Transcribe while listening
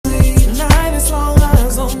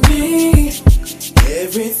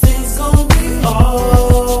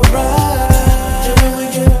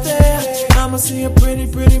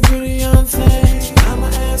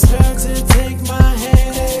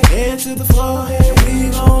ahead, we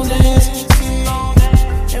gon' dance.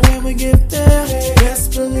 And when we get there,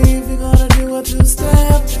 best believe we gonna do a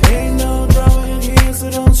two-step. Ain't no drama in here, so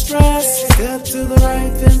don't stress. Step to the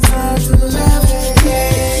right, then slide to the left.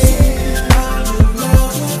 Yeah, I'm in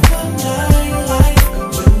love with the nightlife.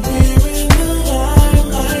 When we're in the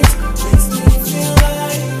limelight, makes me feel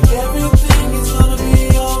like everything is gonna be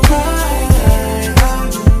alright. I'm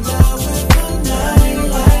in love with the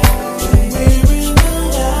nightlife. When we're in the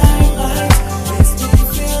limelight, makes me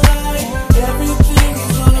feel like everything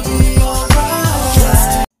is gonna be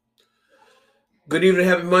alright. Good evening,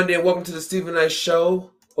 happy Monday, and welcome to the Stephen Knight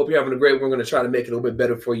Show. Hope you're having a great one. We're going to try to make it a little bit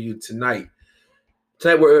better for you tonight.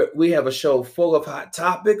 Tonight we have a show full of hot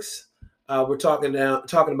topics. We're talking about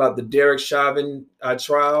the Derek Chauvin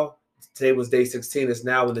trial. Today was day 16. It's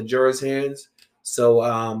now in the jurors' hands. So,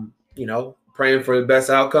 praying for the best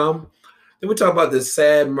outcome. Then we talk about the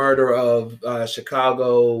sad murder of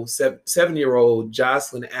Chicago 7-year-old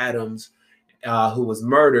Jocelyn Adams, who was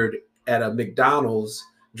murdered at a McDonald's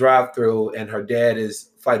drive-thru, and her dad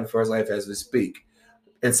is fighting for his life as we speak.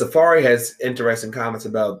 And Safari has interesting comments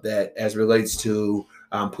about that as relates to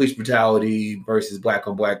police brutality versus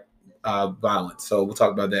black-on-black violence. So we'll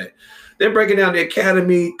talk about that. Then breaking down the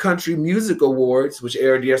Academy Country Music Awards, which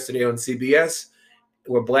aired yesterday on CBS,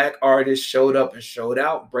 where black artists showed up and showed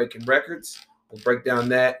out, breaking records. We'll break down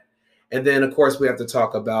that. And then, of course, we have to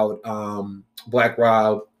talk about Black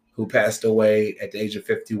Rob, who passed away at the age of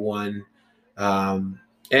 51,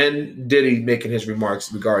 and Diddy making his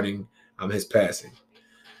remarks regarding his passing.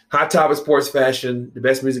 Hot topic, sports, fashion, the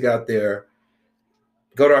best music out there.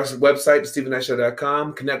 Go to our website,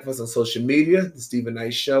 thestephennightshow.com. Connect with us on social media, The Stephen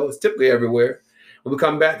Knight Show. It's typically everywhere. When we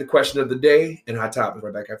come back, the question of the day and hot topics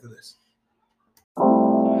right back after this.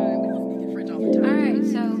 All right,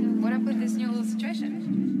 so what up with this new little situation?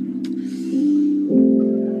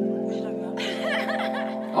 What you talking about?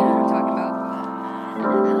 You know what I'm talking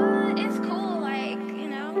about? It's cool, like, we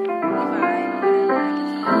vibe.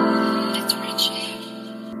 It's Richie.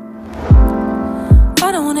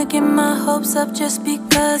 I don't wanna get my hopes up just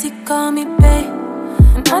because he called me babe.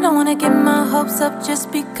 And I don't wanna get my hopes up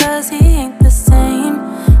just because he ain't the same.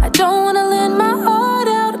 I don't wanna lend my heart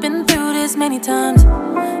out, I've been through this many times.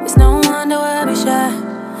 It's no wonder why I be shy,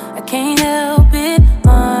 I can't help it.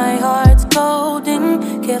 My heart's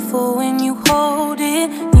golden, careful when you hold it.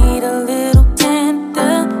 Need a little tenderness.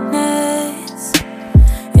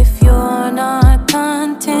 If you're not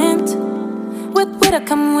content with what I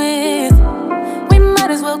come with, we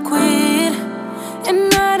might as well quit.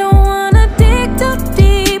 And I don't wanna dig too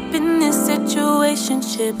deep in this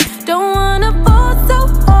situationship. Don't wanna fall so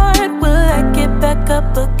hard, will I get back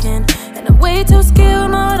up again? And I'm way too scared,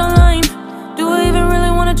 I'm out on line. Do I even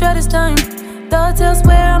really wanna try this time? Thoughts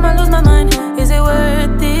elsewhere, I might lose my mind. Is it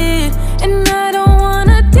worth it? And I don't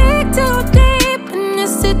wanna dig too deep in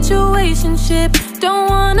this situationship. Don't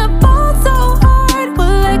wanna fall so hard,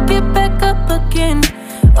 will I get back up again?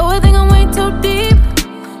 Oh, I think I'm way too deep.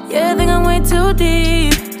 Yeah, I think I'm way too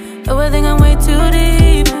deep. Oh, I think I'm way too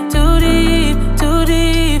deep. Too deep, too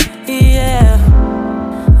deep, yeah.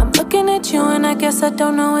 I'm looking at you and I guess I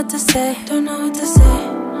don't know what to say. Don't know what to say.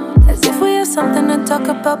 As if we have something to talk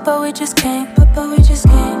about, but we just can't. But we just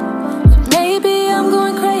can't. And maybe I'm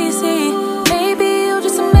going crazy. Maybe you'll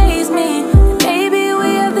just amaze me. Maybe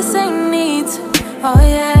we have the same needs. Oh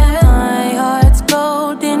yeah, my heart's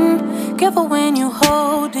golden. Careful when you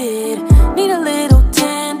hold it. Need a little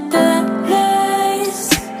tenderness.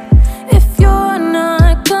 If you're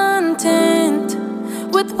not content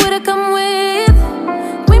with what I come with,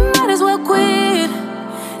 we might as well quit.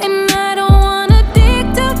 And I don't wanna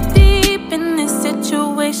dig too deep in this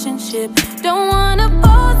situationship. Don't wanna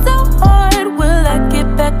fall so hard, will I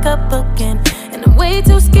get back up again? And I'm way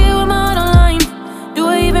too scared, I'm out on line. Do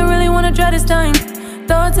I even really wanna try this time?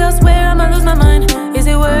 Thoughts elsewhere, I might lose my mind. Is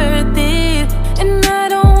it worth it? And I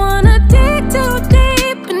don't wanna dig too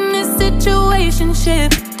deep in this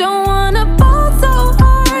situationship. Don't wanna fall so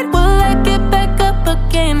hard, will I get back up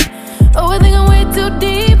again? Oh, I think I'm way too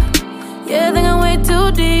deep. Yeah, I think I'm way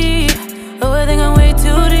too deep. Oh, I think I'm way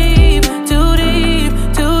too deep. Too deep,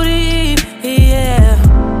 too deep, yeah.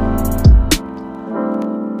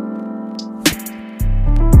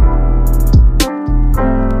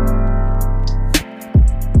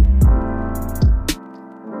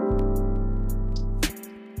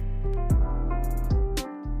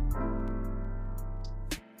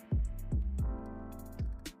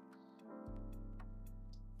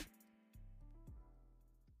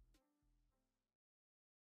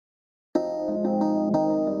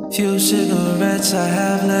 Few cigarettes I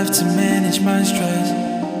have left to manage my stress.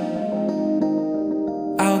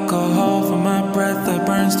 Alcohol alcohol for my breath that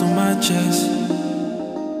burns through my chest.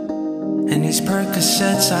 And these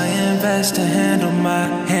Percocets I invest to handle my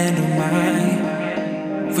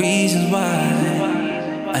reasons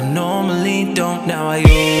why I normally don't. Now I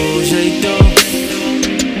usually do.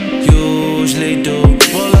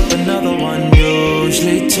 Roll up another one,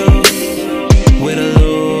 usually two, with a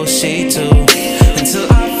Lucy too. Until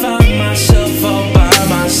I find myself all by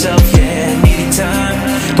myself. Yeah, I needed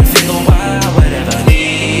time to figure why I would ever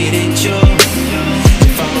needed you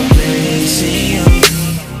if I'm replacing you.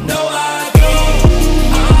 No, I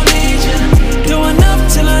don't need you. Do enough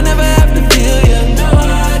till I never have to feel you. No,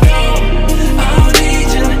 I don't need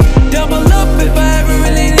you. Double up if I ever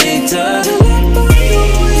really need to.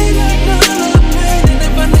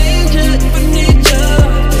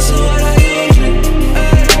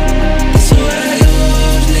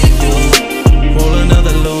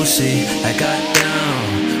 I got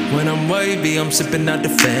down. When I'm wavy, I'm sipping out the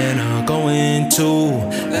Fanta. Going to,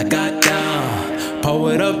 I got down.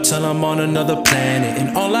 Pour it up till I'm on another planet.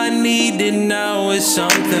 And all I needed now is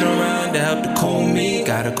something around to help to cool me.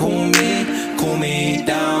 Gotta cool me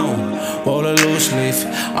down. Roll a loose leaf.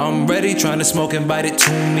 I'm ready, trying to smoke and bite it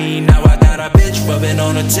to me. Now I got a bitch rubbing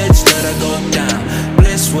on her tits, let her go down.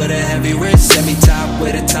 Bliss with a heavy wrist, semi top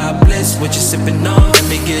with a top bliss. What you sipping on? Let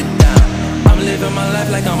me get down. I'm living my life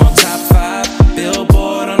like I'm on top 5.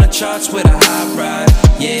 Billboard on the charts with a hot ride.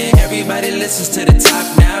 Yeah, everybody listens to the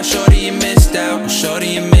top now. Shorty, you missed out. Shorty,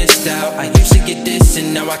 you missed out. I used to get this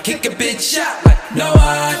and now I kick a bitch out. Like, no,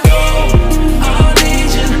 I don't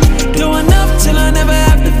need you. Do enough till I never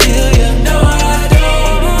have to feel you. No, I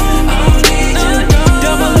don't need you.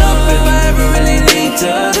 Double up if I ever really need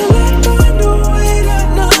to.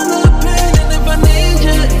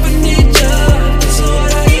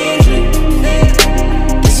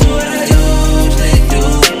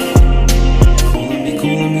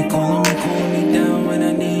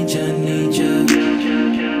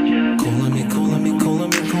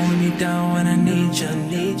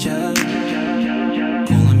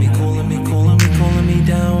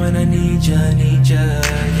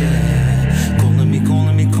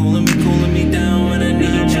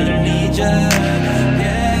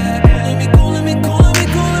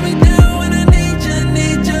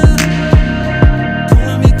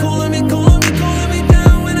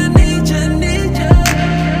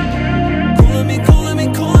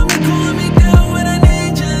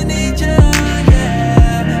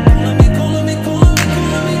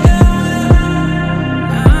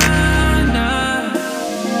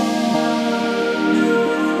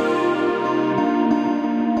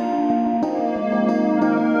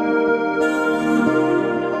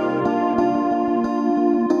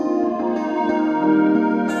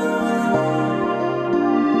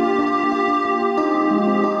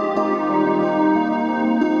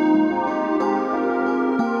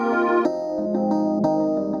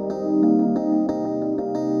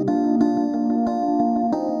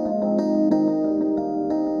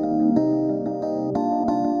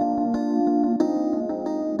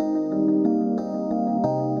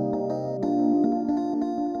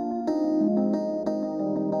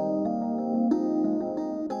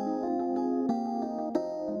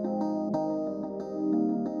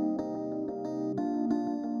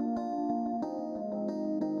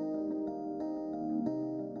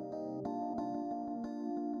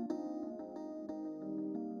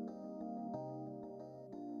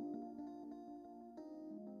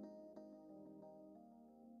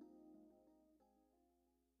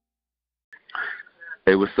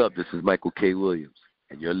 Hey, what's up? This is Michael K. Williams,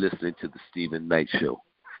 and you're listening to The Stephen Knight Show.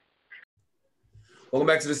 Welcome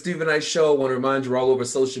back to The Stephen Knight Show. I want to remind you, we're all over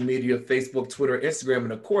social media, Facebook, Twitter, Instagram,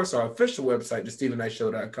 and of course, our official website,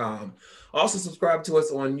 thestephennightshow.com. Also, subscribe to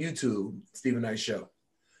us on YouTube, Stephen Knight Show.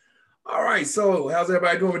 All right, so how's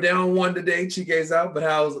everybody doing? We're down one today. Chike's out, but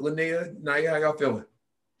how's Linnea, Naya, how y'all feeling?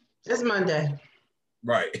 It's Monday.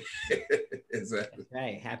 Right. Exactly.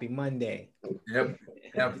 Right. Happy Monday. Yep.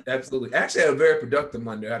 Absolutely. Actually, I had a very productive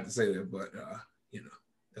Monday. I have to say that, but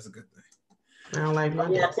that's a good thing. I don't like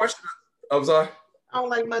Mondays. Our question. I'm sorry. I don't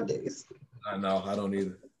like Mondays. I know. I don't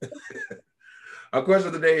either. Our question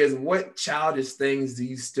of the day is: what childish things do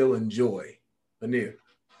you still enjoy, Lanier?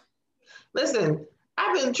 Listen,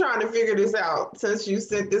 I've been trying to figure this out since you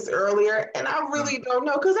sent this earlier, and I really don't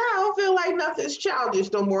know because I don't feel like nothing's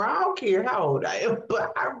childish no more. I don't care how old I am,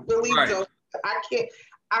 but I really don't. I can't.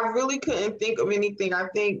 I really couldn't think of anything. I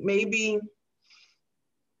think maybe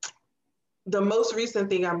the most recent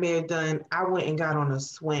thing I may have done, I went and got on a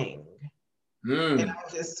swing, and I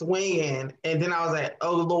was just swinging, and then I was like,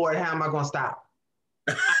 "Oh Lord, how am I going to stop?"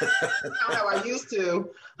 Not how I used to.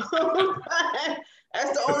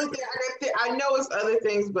 That's the only thing I know it's other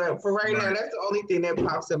things, but for right now, Right. that's the only thing that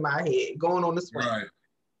pops in my head. Going on the swing. Right.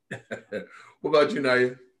 What about you,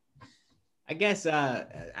 Naya? I guess I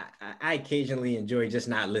occasionally enjoy just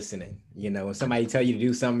not listening. You know, when somebody tell you to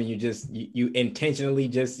do something, you intentionally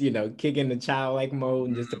just kick in the childlike mode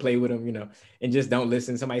and just to play with them, and just don't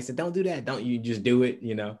listen. Somebody said, "Don't do that." Don't you just do it?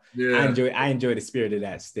 Yeah. I enjoy the spirit of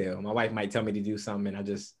that. Still, my wife might tell me to do something,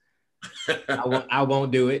 and I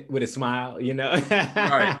won't do it with a smile.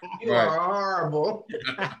 Right. You are horrible.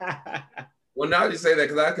 Well, now you say that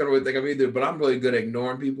because I couldn't really think of either, but I'm really good at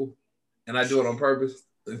ignoring people, and I do it on purpose.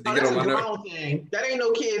 Oh, that's a grown thing. That ain't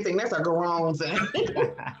no kid thing. That's a grown thing.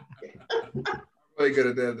 I'm really good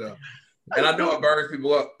at that though, and I know it burns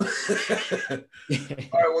people up. All right,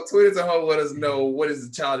 well, tweet us at home. Let us know what is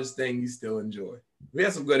the childish thing you still enjoy. We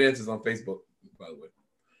have some good answers on Facebook, by the way.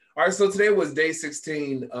 All right, so today was day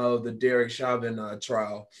 16 of the Derek Chauvin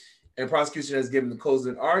trial, and prosecution has given the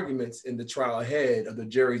closing arguments in the trial ahead of the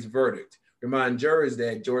jury's verdict. Remind jurors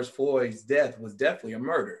that George Floyd's death was definitely a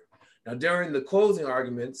murder. Now, during the closing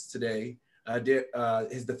arguments today,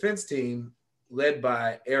 his defense team, led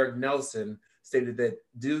by Eric Nelson, stated that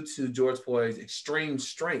due to George Floyd's extreme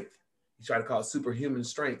strength, he tried to call it superhuman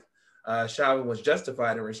strength, Chauvin was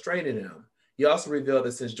justified in restraining him. He also revealed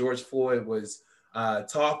that since George Floyd was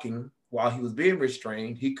talking while he was being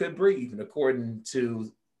restrained, he could breathe. And according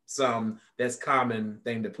to some, that's common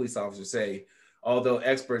thing that police officers say, although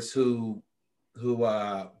experts who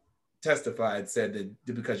testified said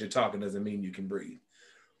that because you're talking doesn't mean you can breathe.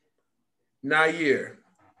 Nair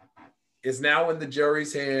is now in the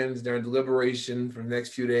jury's hands during deliberation for the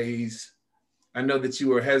next few days. I know that you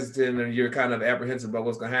were hesitant and you're kind of apprehensive about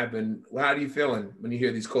what's going to happen. Well, how are you feeling when you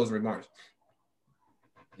hear these closing remarks?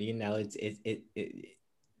 I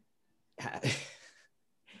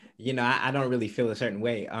don't really feel a certain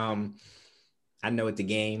way. I know it's a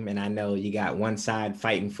game, and I know you got one side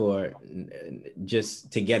fighting for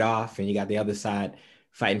just to get off, and you got the other side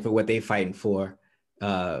fighting for what they're fighting for.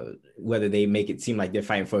 Whether they make it seem like they're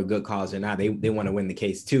fighting for a good cause or not, they want to win the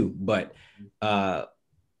case too. But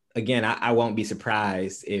again, I won't be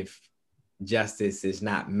surprised if justice is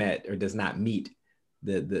not met or does not meet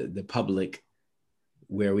the public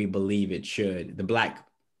where we believe it should, the Black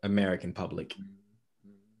American public.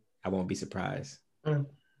 I won't be surprised.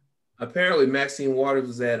 Apparently, Maxine Waters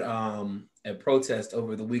was at a protest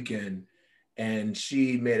over the weekend, and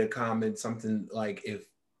she made a comment, something like, if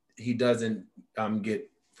he doesn't get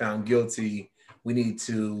found guilty, we need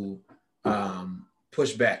to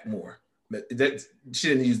push back more. But that, she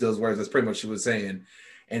didn't use those words. That's pretty much what she was saying.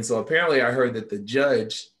 And so apparently I heard that the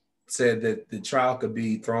judge said that the trial could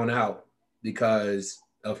be thrown out because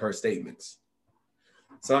of her statements.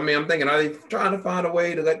 So, I mean, I'm thinking, are they trying to find a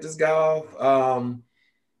way to let this guy off?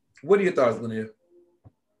 What are your thoughts, Lanier?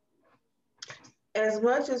 As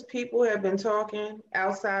much as people have been talking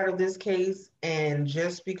outside of this case, and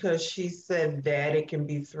just because she said that it can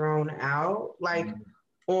be thrown out, like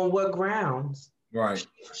on what grounds? Right.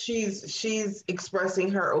 She's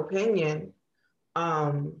expressing her opinion,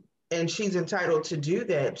 and she's entitled to do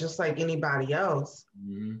that just like anybody else.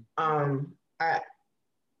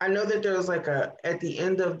 I know that there's like at the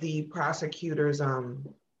end of the prosecutor's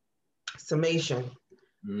summation,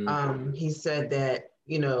 he said that,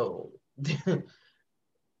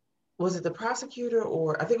 was it the prosecutor,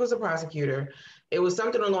 or I think it was the prosecutor? It was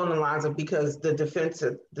something along the lines of, because the defense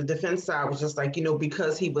side was just like,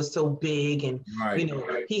 because he was so big and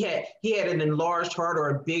he had an enlarged heart or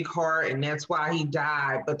a big heart, and that's why he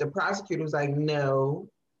died. But the prosecutor was like, no,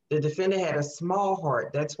 the defendant had a small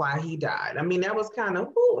heart, that's why he died. I mean, that was kind of,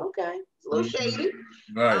 okay, it's a little shady.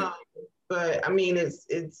 Right. But I mean,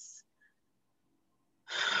 it's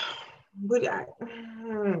but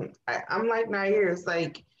I'm like Nair, it's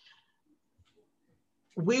like,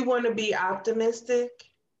 we want to be optimistic,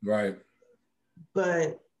 right?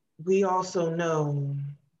 But we also know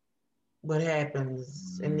what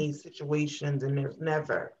happens in these situations, and there's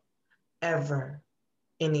never, ever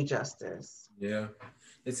any justice. Yeah,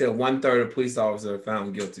 they said 1/3 of police officers are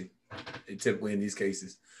found guilty, typically in these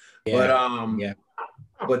cases. Yeah.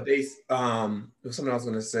 But they there's something I was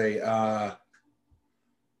gonna say. I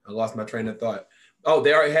lost my train of thought. Oh,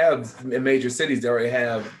 they already have, in major cities, they already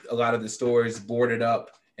have a lot of the stores boarded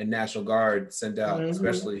up and National Guard sent out,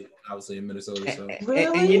 especially obviously in Minnesota. So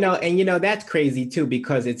Really? and that's crazy too,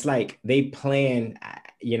 because it's like they plan,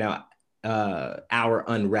 our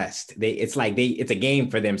unrest. It's a game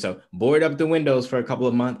for them. So board up the windows for a couple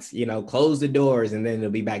of months, close the doors, and then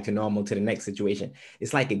it'll be back to normal to the next situation.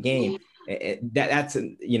 It's like a game. That's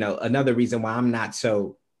another reason why I'm not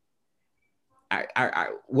so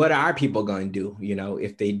what are our people going to do? You know,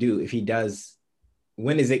 if he does,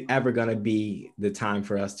 when is it ever going to be the time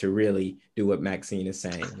for us to really do what Maxine is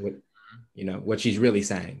saying? What she's really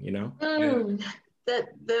saying,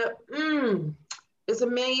 It's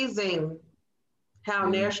amazing how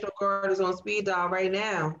National Guard is on speed dial right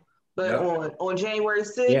now, but on January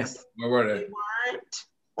 6th, where were they? They weren't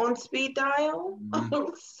on speed dial.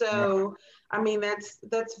 So, I mean, that's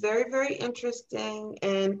very, very interesting.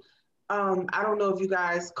 And I don't know if you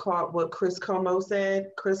guys caught what Chris Como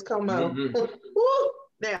said. Chris Como,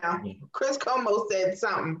 Chris Como said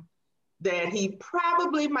something that he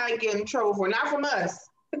probably might get in trouble for, not from us.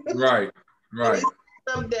 Right.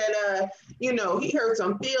 Something that he hurt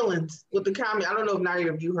some feelings with the comment. I don't know if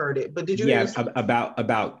neither of you heard it, but did you? Yeah, about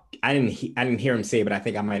I didn't hear him say it, but I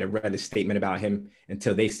think I might have read a statement about him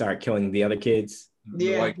until they start killing the other kids.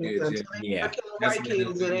 The white kids, white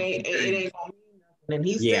kids, it ain't gonna mean nothing. And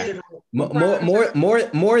he said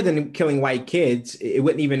more than killing white kids, it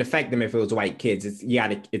wouldn't even affect them if it was white kids.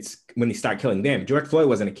 It's when they start killing them. George Floyd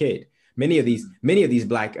wasn't a kid. Many of these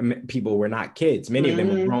black people were not kids. Many of them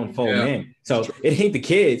were grown full men. So it ain't the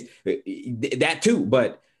kids, that too,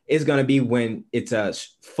 but it's going to be when it's a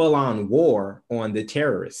full-on war on the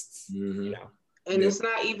terrorists. And it's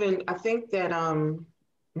not even, I think that,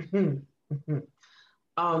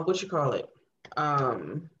 what you call it?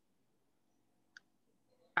 I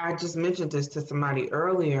just mentioned this to somebody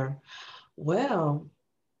earlier. Well,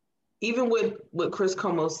 even with what Chris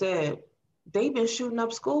Como said, they've been shooting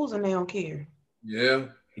up schools and they don't care. Yeah,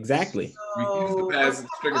 exactly. Refuse to pass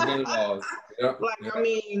stricter gun laws. I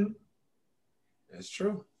mean, that's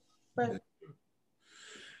true. Right.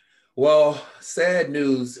 Well, sad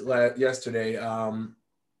news yesterday.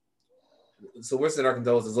 So we're sending our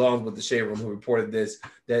condolences along with the Shade Room who reported this,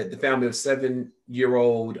 that the family of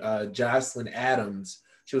 7-year-old Jocelyn Adams,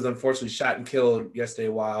 she was unfortunately shot and killed yesterday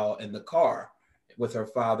while in the car with her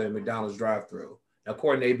father in McDonald's drive-thru. Now,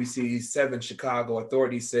 according to ABC 7 Chicago,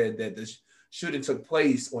 authorities said that the shooting took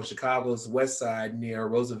place on Chicago's west side near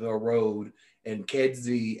Roosevelt Road and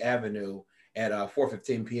Kedzie Avenue at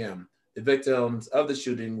 4:15 p.m. The victims of the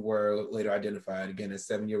shooting were later identified, again, as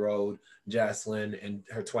 7-year-old Jocelyn and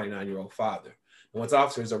her 29-year-old father. And once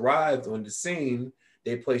officers arrived on the scene,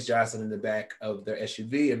 they placed Jocelyn in the back of their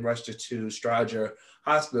SUV and rushed her to Strasher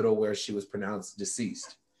Hospital, where she was pronounced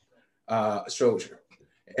deceased. Strasher.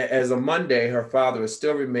 As of Monday, her father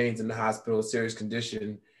still remains in the hospital in serious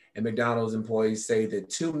condition, and McDonald's employees say that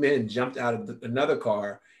 2 men jumped out of another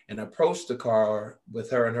car and approached the car with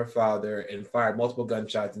her and her father and fired multiple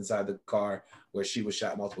gunshots inside the car, where she was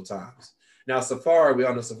shot multiple times. Now, Safari, we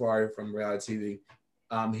all know Safari from reality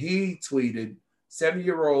TV, he tweeted,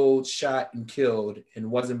 7-year-old shot and killed and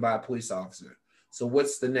wasn't by a police officer. So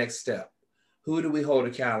what's the next step? Who do we hold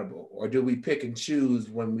accountable? Or do we pick and choose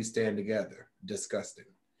when we stand together? Disgusting.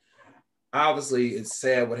 Obviously, it's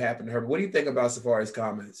sad what happened to her. But what do you think about Safari's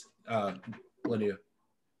comments, Linnea?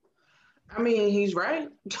 I mean, he's right.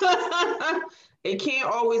 It can't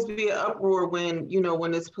always be an uproar when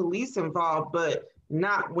it's police involved, but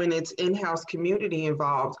not when it's in-house community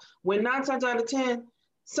involved. When 9 times out of 10,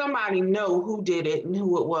 somebody know who did it and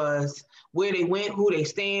who it was, where they went, who they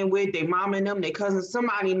staying with, their mom and them, their cousins.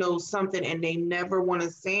 Somebody knows something and they never want to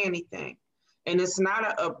say anything. And it's not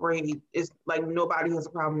an upgrade. It's like nobody has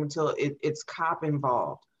a problem until it's cop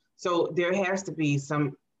involved. So there has to be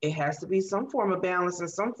some form of balance and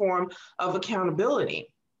some form of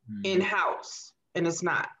accountability in-house, and it's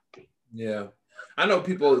not. Yeah. I know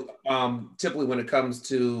people typically when it comes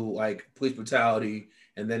to like police brutality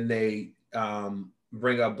and then they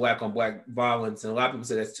bring up black on black violence, and a lot of people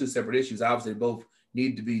say that's two separate issues. Obviously, both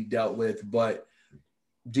need to be dealt with, but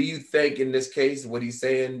do you think in this case what he's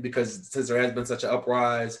saying, because since there has been such an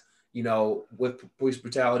uprise, with police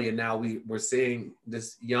brutality, and now we're seeing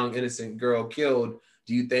this young innocent girl killed,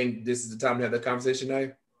 do you think this is the time to have that conversation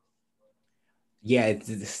now? Yeah,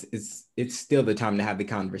 it's still the time to have the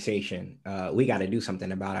conversation. We got to do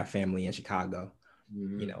something about our family in Chicago.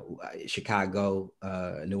 Chicago,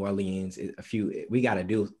 New Orleans, we got to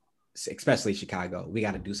do, especially Chicago. We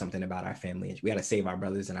got to do something about our family. We got to save our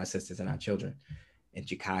brothers and our sisters and our children in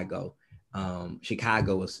Chicago.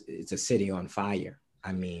 Chicago it's a city on fire.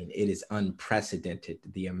 I mean, it is unprecedented,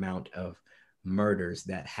 the amount of murders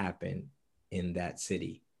that happen in that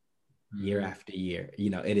city year after year.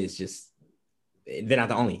 It is just, they're not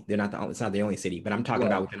the only, it's not the only city, but I'm talking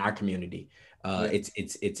about within our community.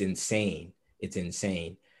 It's insane. It's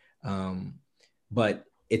insane. But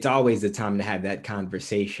it's always the time to have that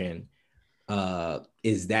conversation.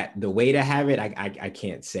 Is that the way to have it? I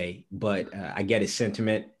can't say, but I get his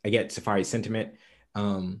sentiment. I get Safari's sentiment.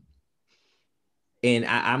 And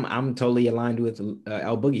I'm totally aligned with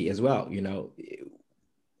El Boogie as well. You know,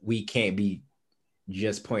 we can't be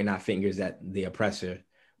just pointing our fingers at the oppressor.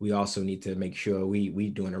 We also need to make sure we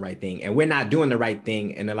doing the right thing. And we're not doing the right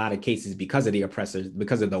thing in a lot of cases because of the oppressors,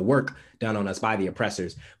 because of the work done on us by the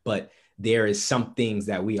oppressors. But there is some things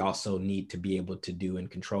that we also need to be able to do and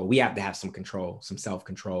control. We have to have some control, some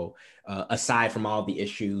self-control, aside from all the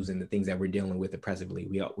issues and the things that we're dealing with oppressively.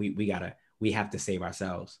 We have to save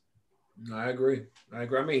ourselves. I agree. I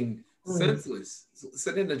mean, senseless.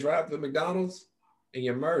 Sitting in the drive-thru McDonald's and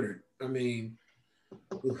you're murdered. I mean,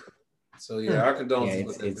 oof. So yeah, our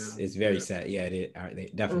condolences. Yeah, it's very sad. Yeah, they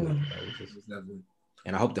definitely. Definitely.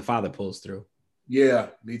 And I hope the father pulls through. Yeah,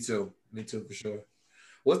 me too for sure.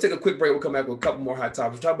 Well, let's take a quick break. We'll come back with a couple more hot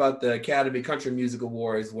topics. We'll talk about the Academy Country Music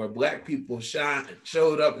Awards, where Black people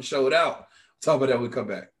showed up and showed out. We'll talk about that when we come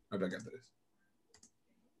back. Right back after this.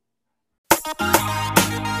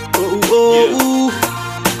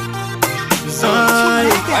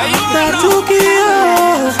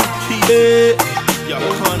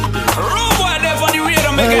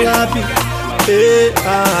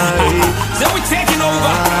 So we taking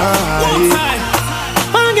over one time.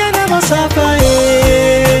 Hunger never suffer,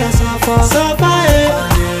 suffer,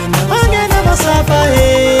 hunger never suffer,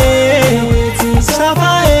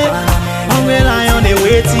 suffer. Hungry lion they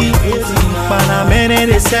waiting, Panamera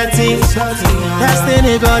they setting, testing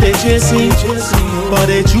they got they chasing, but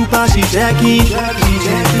they chupa she jacking.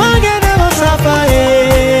 Hunger never suffer,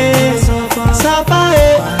 suffer,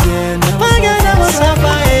 hunger never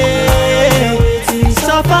suffer,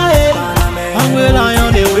 suffer. Hungry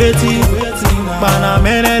lion they waiting,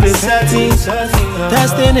 Panamera they setting,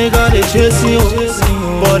 testing they got they chasing,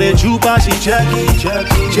 but they chupa she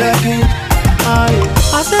jacking.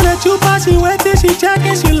 I said that chupa she waiting, she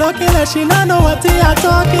checking, she looking like she not know what they are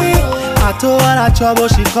talking. I told her that trouble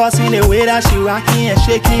she causing, the way that she rocking and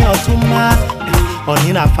shaking her tuma.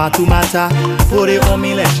 Onina Fatumata, put it on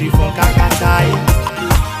me like she from Kakata.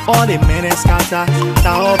 All the men is scatter,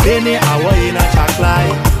 that all bene awa in a chaklai.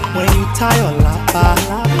 When you tie your lapa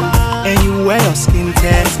and you wear your skin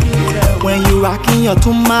test, when you rocking your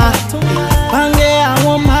tuma, Pange I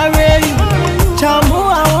won't marry you, Chamu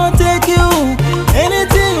I won't take you.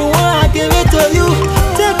 Anything you want I give it to you.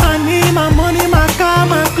 Take my name, my money, my car,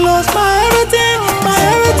 my clothes, my everything,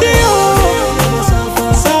 oh.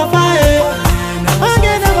 Suffer,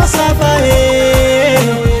 Pange never suffer,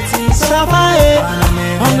 suffer.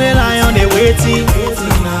 Hungry lion they waiting,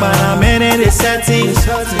 Panamera they setting,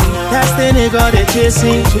 testing they got they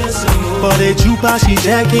chasing, but they chupa she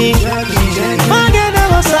jacking. Pange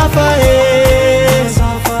never suffer,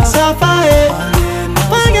 suffer,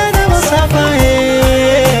 Pange never suffer,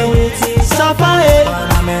 suffer.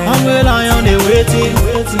 Hungry lion they waiting,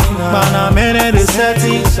 Panamera they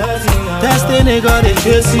setting, testing they got they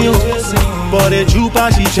chasing, but they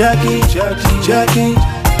chupa she jacking.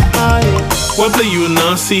 What play you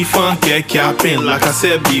Nancy funk get capping? Like I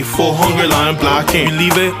said before, Hungry Lion blocking. You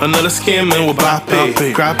leave it, another scam and we'll bop it.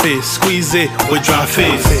 Grab it, squeeze it with dry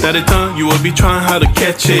face. That the time you will be trying how to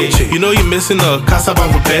catch it. You know you're missing the Casaba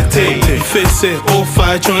Vete. You fix it, all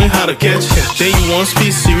five trying how to catch it. Then you won't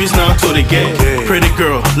speak serious now till they get. Pretty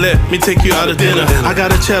girl, let me take you out of dinner. I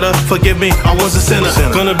got a cheddar, forgive me, I was a sinner.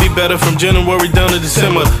 Gonna be better from January down to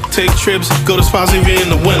December. Take trips, go to spots even in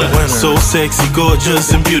the winter. So sexy,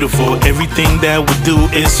 gorgeous and beautiful. Everything that we do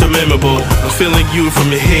is so memorable. I'm feeling you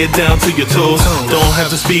from your head down to your toes. Don't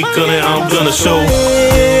have to speak on it, I'm gonna show.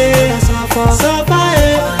 Suffer,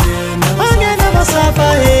 hunger never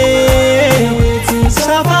suffer,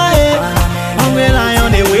 suffer. Hungry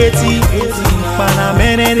lion they waiting,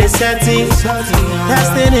 Panamera they setting,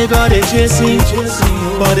 testing they got they chasing,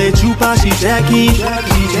 but they chupa she jacking.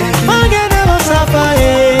 Hunger never suffer,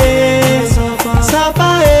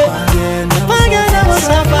 suffer. Hunger never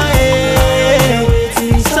suffer,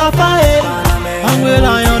 suffer. Hungry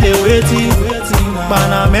lion they waiting,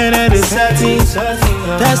 Panamera they setting,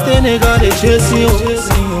 testing they got they chasing,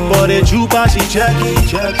 but they chupa she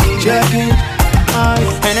jacking.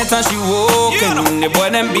 Anytime she walking, the boy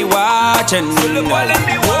them be watching.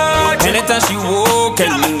 Anytime she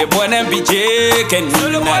walking, the boy them be jaking.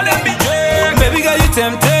 Baby girl, you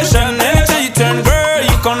temptation. Anytime you turn girl,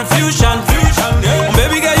 you confusion.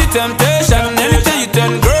 Baby girl, you temptation. Anytime you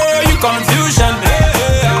turn girl, you confusion.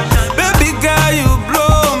 Baby girl, you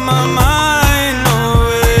blow my mind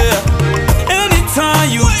away.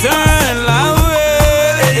 Anytime you turn like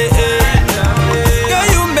way, girl,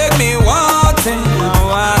 you make me wanting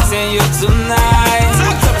you tonight.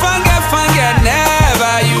 Forget,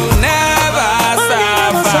 never, you never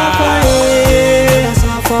suffer.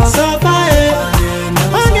 Suffer,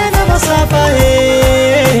 hunger never suffer.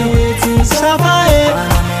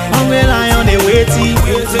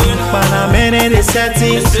 man is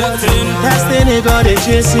setting. That's the nigga they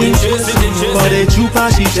chasing. But the chupa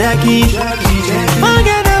she jacking.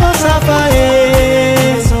 Forget never suffer,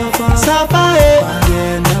 eh. Suffer, eh.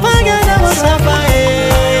 Forget never suffer,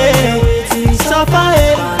 eh. Suffer,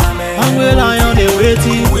 eh. Hungry lion they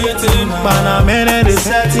waiting. But a man is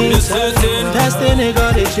setting. That's the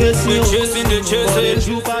nigga they chasing. But the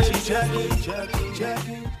chupa she jacking.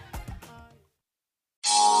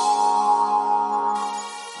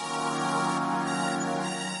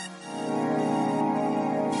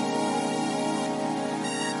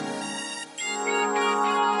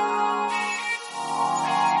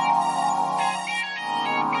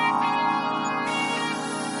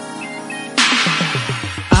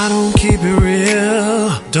 I don't keep it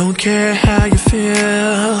real, don't care how you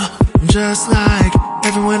feel. I'm just like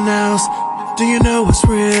everyone else. Do you know what's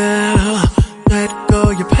real? Let go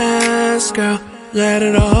your past, girl, let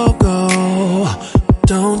it all go.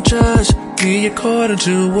 Don't judge me according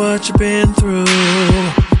to what you've been through.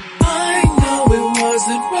 I know it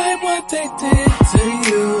wasn't right what they did to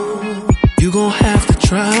you. You gon' have to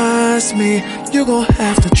trust me, you gon'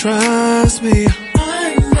 have to trust me.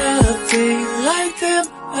 I'm nothing like them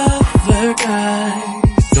other guys.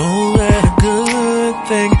 Don't let a good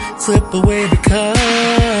thing slip away because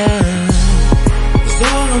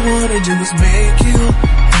all I wanna do is make you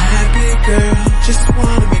happy, girl. Just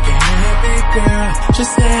wanna make you happy, girl.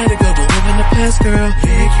 Just let it go, don't live in the past, girl.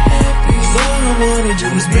 Make you happy. All I wanna do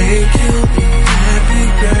is make you happy,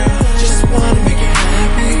 girl. Just wanna make you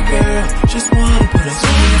happy, girl. Just wanna put a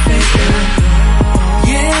smile on your face, girl.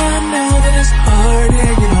 Yeah, I know that it's hard,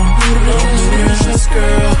 yeah, you don't know to trust,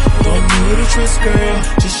 girl. Don't know to trust, girl.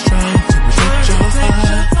 Just trying to protect your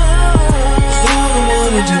heart. All I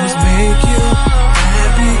wanna do is make you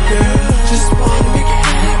happy, girl. Just wanna make you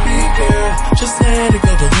happy, girl. Just let it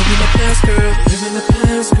go, don't live in the past, girl. Live in the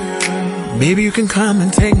past, girl. Maybe you can come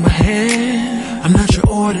and take my hand. I'm not your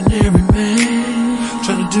ordinary man.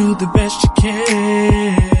 Trying to do the best you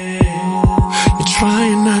can. You're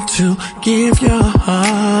trying not to give your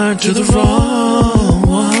heart to the wrong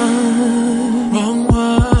one. Wrong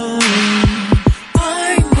one.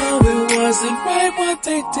 I know it wasn't right what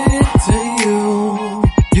they did to you.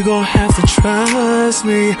 You gon' have to trust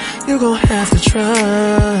me. You gon' have to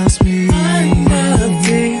trust me. I'm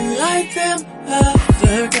nothing like them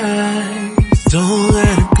other guys. Don't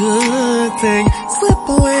let a good thing slip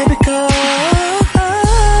away because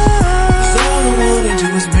all I wanna do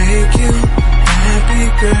is make you happy,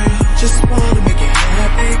 girl. Just wanna make you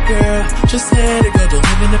happy, girl. Just let it go, don't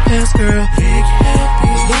live in the past, girl. Make you happy.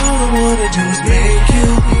 All I wanna do is make you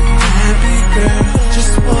happy, girl.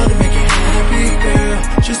 Just wanna make you happy, girl.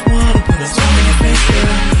 Just wanna put a smile on your face,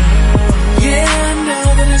 girl. Yeah, I know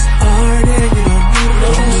that it's hard and you don't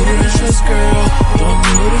know to trust, girl. Don't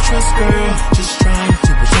know to trust, girl. Just trying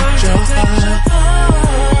to protect your heart.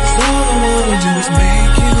 All I wanna do is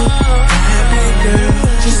make you happy, girl.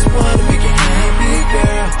 Just wanna make you happy,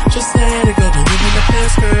 girl. Just let it go, don't live in the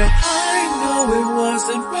past, girl. I know it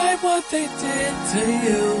wasn't right what they did to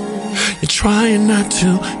you. You're trying not to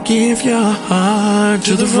give your heart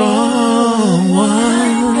to the wrong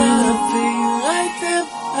one. Nothing like them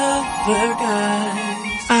other guys.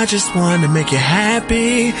 I just wanna make you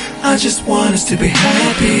happy. I just want us to be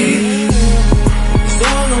happy. 'Cause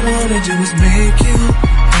all I wanna do is make you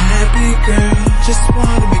happy, girl. Just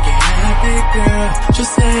wanna make you happy, girl.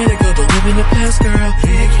 Just let it go, don't live in the past, girl.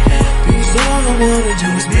 Make you happy. 'Cause all I wanna do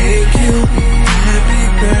is make you happy,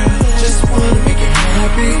 girl. Just wanna make you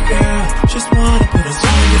happy, girl. Just wanna put a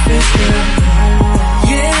smile on your face, girl.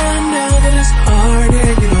 Yeah, I know that it's hard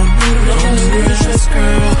and you don't know to trust,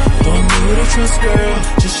 girl. Don't know to trust, girl.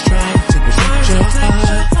 Just trying to protect your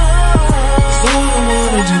heart. 'Cause all I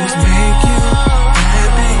wanna do is make you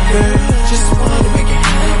happy, girl. Just wanna make you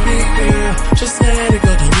happy, girl. Just let it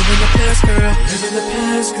go, don't live in the past, girl. Live in the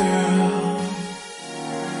past, girl.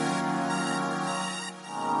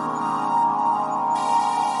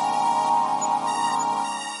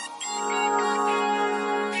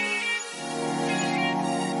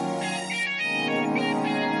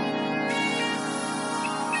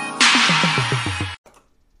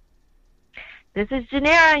 This is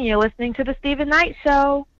Janera, and you're listening to The Stephen Knight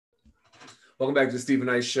Show. Welcome back to the Stephen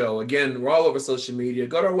Knight Show. Again, we're all over social media.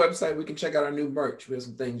 Go to our website. We can check out our new merch. We have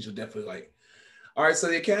some things you'll definitely like. All right, so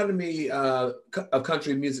the Academy of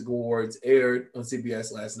Country Music Awards aired on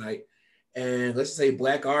CBS last night. And let's just say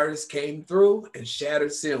black artists came through and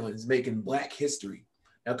shattered ceilings, making black history.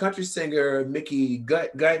 Now, country singer Mickey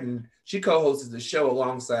Guyton, she co-hosted the show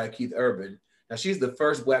alongside Keith Urban. Now, she's the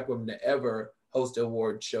first black woman to ever host an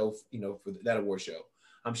award show, for that award show.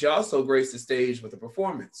 She also graced the stage with a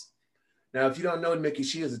performance. Now, if you don't know Mickey,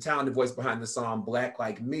 she is a talented voice behind the song Black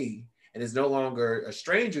Like Me and is no longer a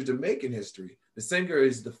stranger to making history. The singer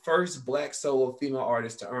is the first Black solo female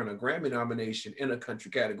artist to earn a Grammy nomination in a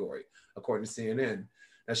country category, according to CNN.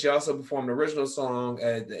 Now, she also performed the original song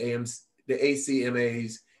at the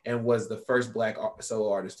ACMAs and was the first Black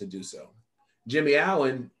solo artist to do so. Jimmy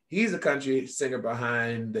Allen, he's a country singer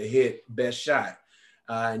behind the hit Best Shot.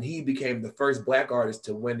 And he became the first Black artist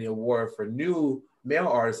to win the award for New Male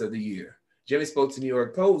Artist of the Year. Jimmy spoke to New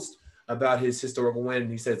York Post about his historical win,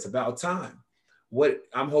 and he said, it's about time. What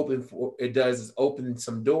I'm hoping for it does is open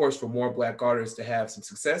some doors for more Black artists to have some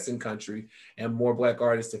success in country and more Black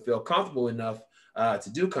artists to feel comfortable enough to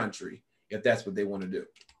do country if that's what they want to do.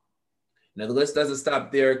 Now, the list doesn't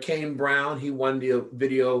stop there. Kane Brown, he won the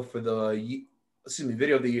video of the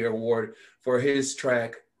Year award for his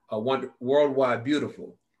track, Worldwide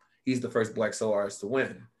Beautiful. He's the first Black solo artist to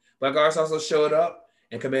win. Black artists also showed up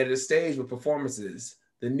and commanded the stage with performances.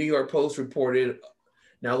 The New York Post reported,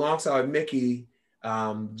 now alongside Mickey,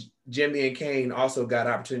 Jimmy and Kane also got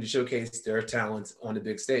an opportunity to showcase their talents on the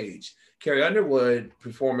big stage. Carrie Underwood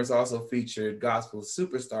performance also featured gospel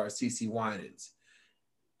superstar CeCe Winans.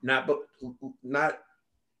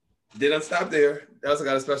 Didn't stop there. They also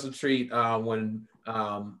got a special treat when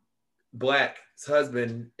Black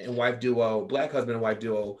husband and wife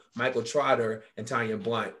duo, Michael Trotter and Tanya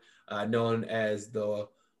Blunt, known as the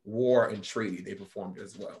War and Treaty, they performed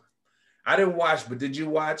as well. I didn't watch, but did you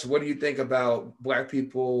watch? What do you think about Black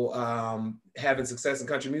people having success in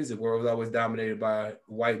country music, where it was always dominated by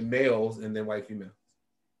white males and then white females?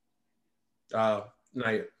 Not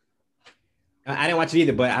yet. I didn't watch it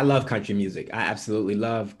either, but I love country music. I absolutely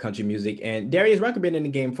love country music. And Darius Rucker been in the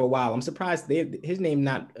game for a while. I'm surprised his name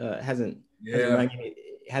hasn't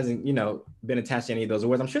been attached to any of those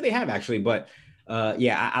awards. I'm sure they have actually, but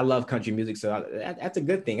I love country music. So that's a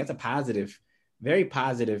good thing. That's a positive, very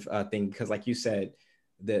positive thing, because like you said,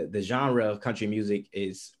 the genre of country music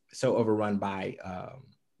is so overrun by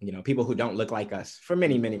people who don't look like us for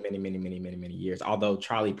many years. Although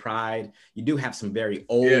Charlie Pride, you do have some very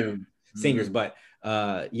old singers, but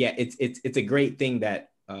it's a great thing that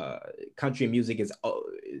country music is,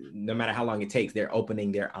 no matter how long it takes, they're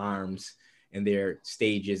opening their arms and their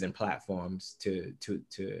stages and platforms to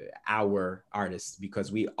our artists,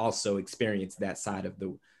 because we also experience that side of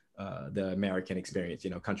the American experience,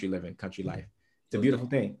 country living, country life. It's a beautiful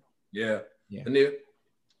thing. Yeah. Anita?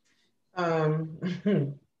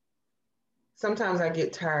 Sometimes I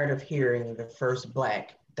get tired of hearing the first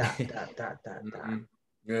Black ...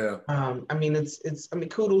 Yeah. I mean,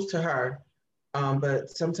 kudos to her. But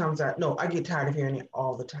sometimes I get tired of hearing it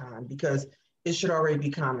all the time, because it should already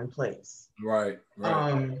be commonplace. Right.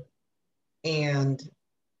 And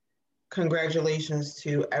congratulations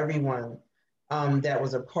to everyone that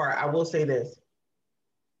was a part. I will say this.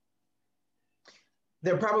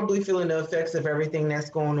 They're probably feeling the effects of everything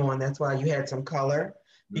that's going on. That's why you had some color.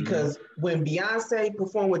 Because when Beyonce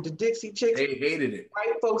performed with the Dixie Chicks, they hated it.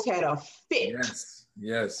 White folks had a fit.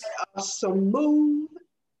 Yes. A smooth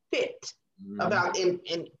fit about, and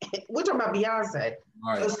we're talking about Beyonce.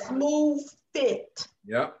 Right. A smooth fit.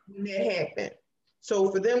 Yep. When that happened. So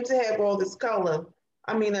for them to have all this color,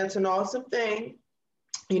 I mean, that's an awesome thing.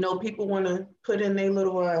 People want to put in their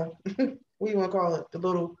little, what do you want to call it? The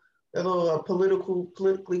little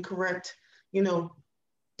politically correct,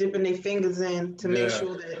 dipping their fingers in to make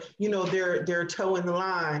sure that, they're toeing the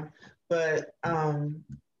line. But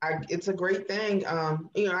it's a great thing.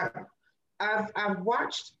 I've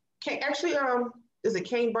watched, is it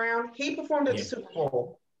Kane Brown? He performed at the Super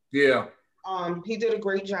Bowl. Yeah. He did a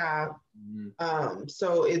great job.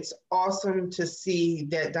 So it's awesome to see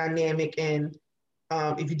that dynamic. And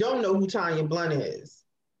if you don't know who Tanya Blunt is,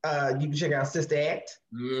 you can check out Sister Act.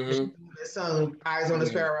 The song Eyes on the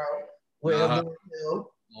Sparrow with Hill.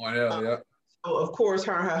 So of course,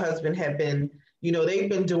 her and her husband have been, they've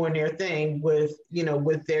been doing their thing with,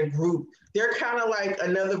 with their group. They're kind of like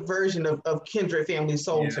another version of Kindred Family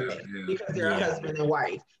Soul to me, because they're a husband and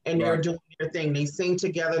wife, and they're doing their thing. They sing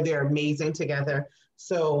together. They're amazing together.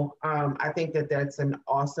 So I think that that's an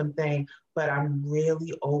awesome thing. But I'm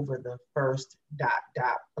really over the first ...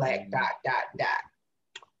 Black ...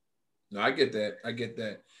 No, I get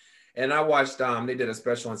that. And I watched, they did a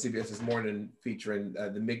special on CBS this morning featuring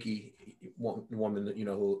the Mickey woman,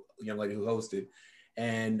 young lady who hosted.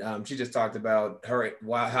 And she just talked about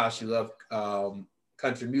how she loved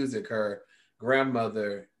country music. Her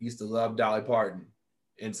grandmother used to love Dolly Parton.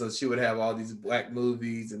 And so she would have all these Black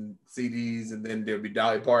movies and CDs, and then there'd be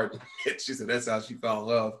Dolly Parton. She said that's how she fell in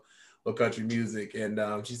love with country music. And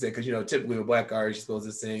she said, because, typically with Black artists, you're supposed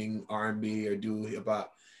to sing R&B or do hip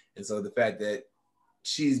hop. And so the fact that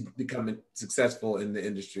she's becoming successful in the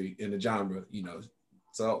industry, in the genre, you know,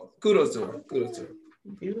 so kudos to her. Kudos to her.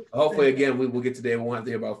 Beautiful. Hopefully, again, we will get today. We won't have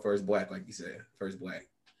to hear about First Black, like you said, First Black.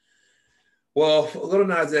 Well, Lil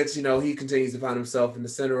Nas X, you know, he continues to find himself in the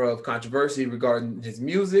center of controversy regarding his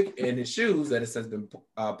music and his shoes that has since been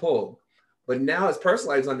pulled. But now his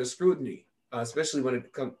personal life is under scrutiny, especially when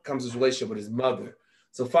it comes to his relationship with his mother.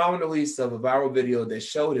 So following the release of a viral video that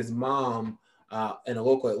showed his mom in a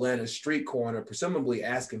local Atlanta street corner, presumably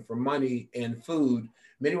asking for money and food,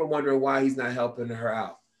 many were wondering why he's not helping her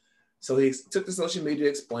out. So he took to social media to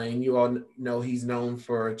explain. You all know he's known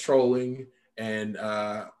for trolling and,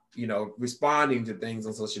 you know, responding to things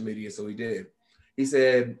on social media. So he did. He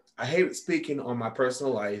said, "I hate speaking on my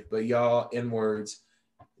personal life, but y'all N-words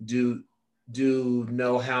don't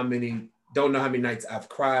know how many nights I've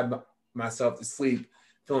cried myself to sleep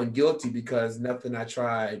feeling guilty because nothing I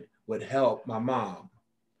tried would help my mom.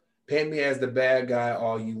 Paint me as the bad guy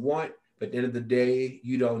all you want, but at the end of the day,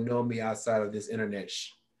 you don't know me outside of this internet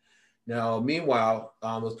Now, meanwhile,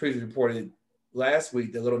 it was previously reported last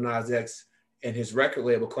week that Lil Nas X and his record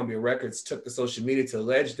label, Columbia Records, took to social media to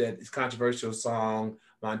allege that his controversial song,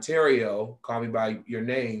 Monterio, Call Me By Your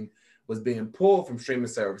Name, was being pulled from streaming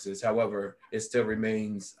services. However, it still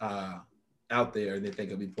remains out there, and they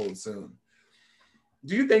think it'll be pulled soon.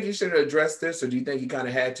 Do you think he should have addressed this, or do you think he kind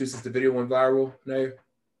of had to since the video went viral, Nair?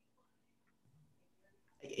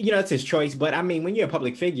 You know, it's his choice, but I mean, when you're a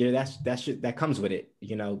public figure, that comes with it.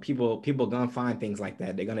 You know, people gonna find things like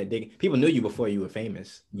that. They're gonna dig. People knew you before you were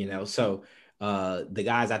famous. You know, so the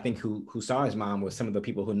guys I think who saw his mom were some of the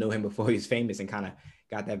people who knew him before he was famous and kind of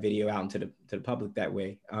got that video out into the public that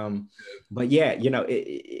way. But yeah, you know,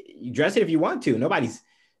 you dress it if you want to. Nobody's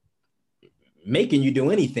making you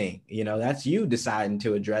do anything. You know, that's you deciding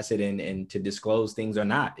to address it and to disclose things or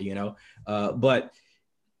not. You know, but.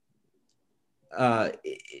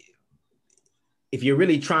 If you're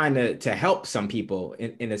really trying to help some people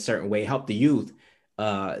in a certain way, help the youth,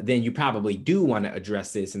 then you probably do want to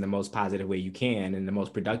address this in the most positive way you can, in the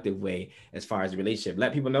most productive way as far as the relationship.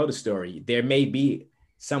 Let people know the story. There may be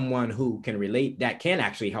someone who can relate that can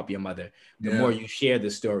actually help your mother. The more you share the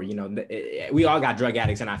story, you know, we all got drug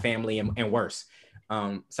addicts in our family and worse.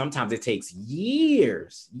 Sometimes it takes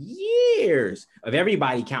years of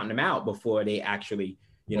everybody counting them out before they actually,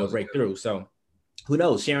 you know, break through. So who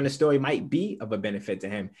knows, sharing the story might be of a benefit to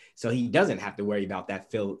him. So he doesn't have to worry about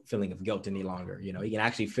that feeling of guilt any longer. You know, he can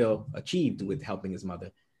actually feel achieved with helping his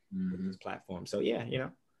mother with his platform. So yeah, you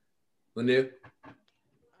know. Lanier?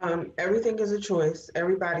 Everything is a choice.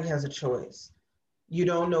 Everybody has a choice. You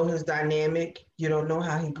don't know his dynamic. You don't know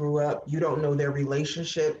how he grew up. You don't know their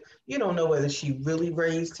relationship. You don't know whether she really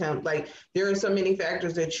raised him. Like, there are so many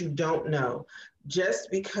factors that you don't know.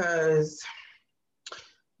 Just because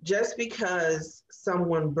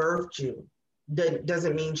someone birthed you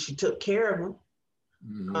doesn't mean she took care of him.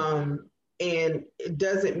 Mm-hmm. And it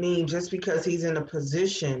doesn't mean just because he's in a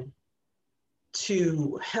position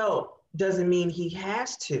to help doesn't mean he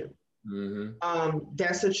has to. Mm-hmm.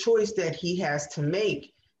 That's a choice that he has to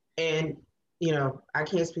make. And, you know, I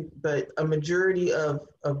can't speak, but a majority of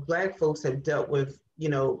Black folks have dealt with, you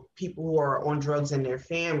know, people who are on drugs in their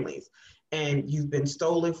families. And you've been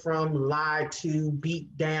stolen from, lied to,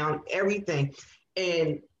 beat down, everything.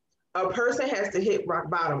 And a person has to hit rock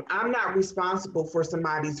bottom. I'm not responsible for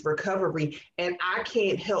somebody's recovery, and I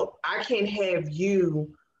can't have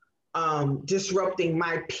you disrupting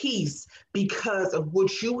my peace because of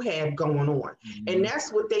what you have going on. Mm-hmm. And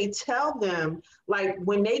that's what they tell them, like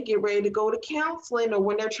when they get ready to go to counseling or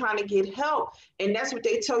when they're trying to get help. And that's what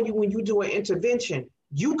they tell you when you do an intervention.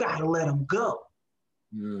 You got to let them go.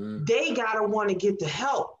 Mm-hmm. They got to want to get the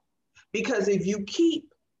help, because if you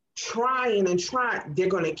keep trying, they're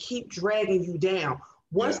going to keep dragging you down.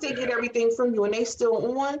 Once they get everything from you and they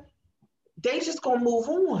still on, they just going to move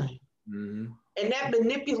on. Mm-hmm. And that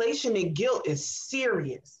manipulation and guilt is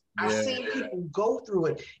serious. I've seen people go through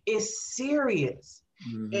it. It's serious.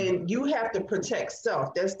 Mm-hmm. And you have to protect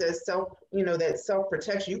self. That's that self, you know, that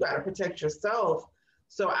self-protection. You got to protect yourself.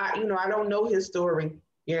 So I don't know his story.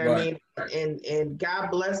 You know what I mean? And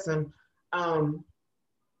God bless him.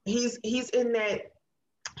 He's in that,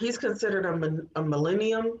 he's considered a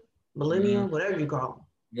millennium, whatever you call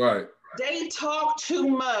him. Right. They talk too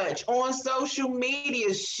much on social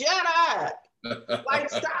media. Shut up. Like,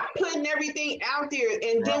 stop putting everything out there.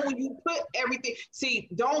 And then when you put everything,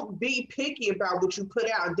 don't be picky about what you put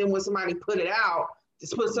out. And then when somebody put it out,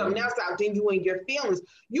 just put something else out, then you in your feelings.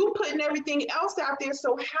 You putting everything else out there,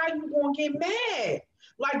 so how you gonna get mad?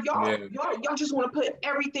 Like y'all just want to put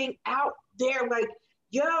everything out there. Like,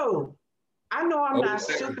 yo, I know I'm not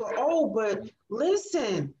super old, but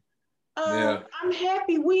listen, I'm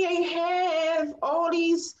happy we ain't have all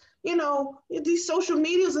these, you know, these social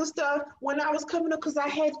medias and stuff when I was coming up, because I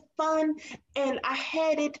had fun and I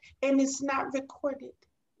had it and it's not recorded.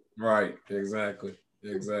 Right, exactly.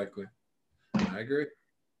 I agree.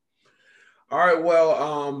 All right,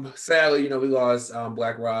 well, sadly, you know, we lost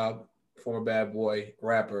Black Rob, former Bad Boy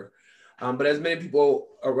rapper. But as many people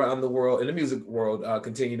around the world, in the music world,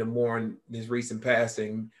 continue to mourn his recent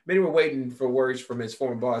passing, many were waiting for words from his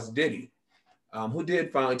former boss, Diddy, who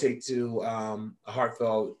did finally take to a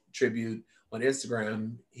heartfelt tribute on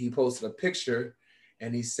Instagram. He posted a picture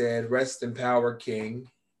and he said, "Rest in power,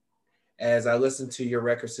 King. As I listen to your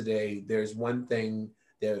records today, there's one thing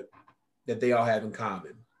that they all have in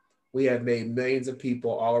common. We have made millions of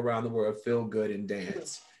people all around the world feel good and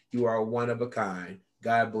dance. You are one of a kind.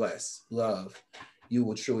 God bless. Love. You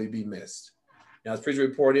will truly be missed." Now, as previously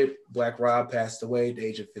reported, Black Rob passed away at the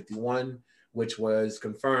age of 51, which was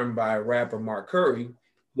confirmed by rapper Mark Curry,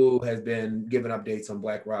 who has been giving updates on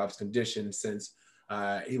Black Rob's condition since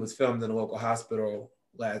he was filmed in a local hospital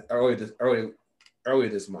earlier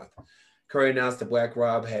this month. Curry announced that Black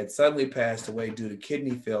Rob had suddenly passed away due to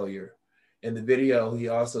kidney failure. In the video, he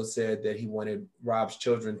also said that he wanted Rob's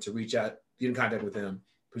children to reach out, get in contact with him,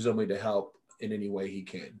 presumably to help in any way he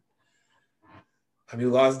can. I mean,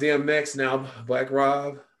 we lost DMX, now Black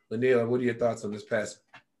Rob. Lanila, what are your thoughts on this passing?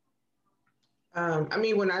 I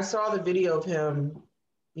mean, when I saw the video of him,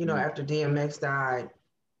 you know, after DMX died,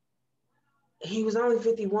 he was only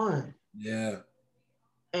 51. Yeah.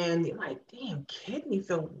 And like, damn, kidney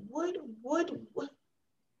failure. What?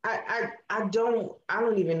 I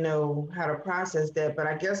don't even know how to process that, but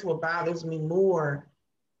I guess what bothers me more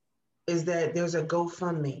is that there's a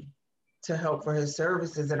GoFundMe to help for his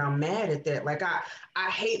services, and I'm mad at that. Like I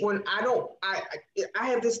hate when I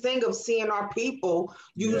have this thing of seeing our people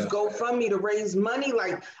use GoFundMe to raise money.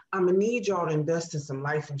 Like, I'm gonna need y'all to invest in some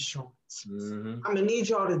life insurance. I'm gonna need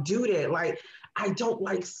y'all to do that. Like, I don't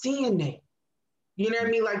like seeing that. You know what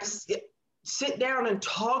I mean? Like, sit down and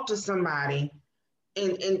talk to somebody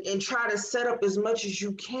and try to set up as much as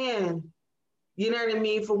you can. You know what I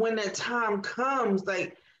mean? For when that time comes,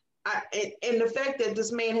 like, and the fact that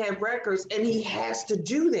this man had records and he has to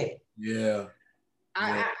do that. Yeah.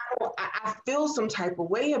 I feel some type of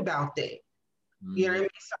way about that. You know what I mean?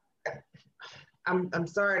 So I'm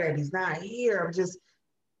sorry that he's not here. I'm just,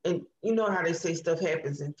 and you know how they say stuff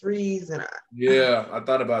happens in threes, and I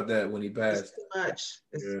thought about that when he passed.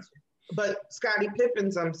 It's too much. But Scottie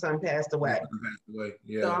Pippen's son passed away.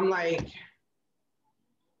 Yeah. So I'm like,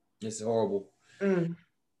 it's horrible.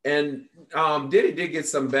 And Diddy did get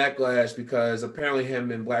some backlash because apparently him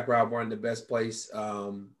and Black Rob weren't in the best place,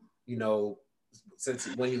 you know, since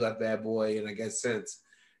when he left Bad Boy, and I guess since.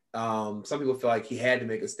 Some people feel like he had to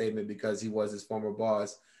make a statement because he was his former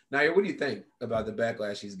boss. Nair, what do you think about the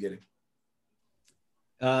backlash he's getting?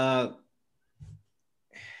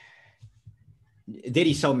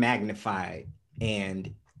 Diddy's so magnified,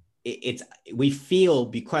 and we feel,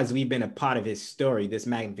 because we've been a part of his story, this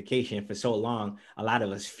magnification for so long, a lot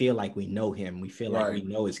of us feel like we know him. We feel like we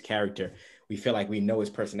know his character. We feel like we know his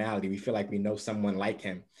personality. We feel like we know someone like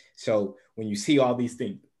him. So when you see all these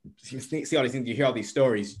things, you hear all these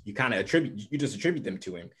stories, you kind of just attribute them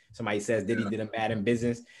to him. Somebody says Diddy did him bad in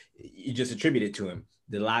business, you just attribute it to him.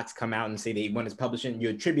 The Locks come out and say they want his publishing, you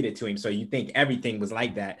attribute it to him. So you think everything was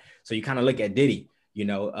like that. So you kind of look at Diddy, you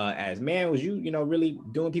know, as, man, was you know, really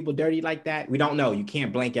doing people dirty like that? We don't know. You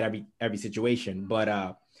can't blanket every situation,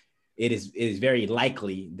 but it is very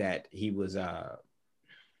likely that he was.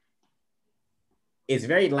 It's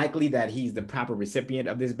very likely that he's the proper recipient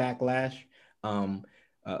of this backlash.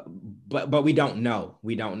 But we don't know.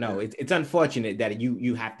 We don't know. It's unfortunate that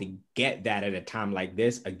you have to get that at a time like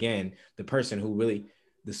this. Again, the person who really,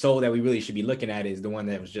 the soul that we really should be looking at is the one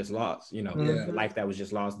that was just lost, you know, the life that was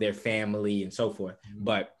just lost, their family and so forth.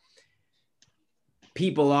 But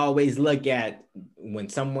people always look at when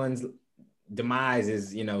someone's demise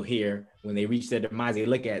is, you know, here, when they reach their demise, they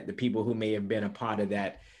look at the people who may have been a part of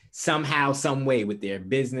that somehow, some way, with their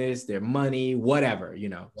business, their money, whatever, you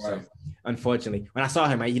know. Right. So unfortunately, when I saw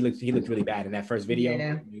him, he looked really bad in that first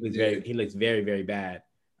video. He looks very, very bad.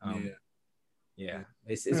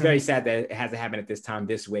 It's very sad that it has to happen at this time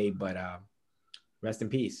this way, but rest in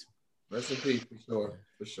peace. Rest in peace,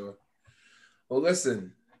 for sure. Well,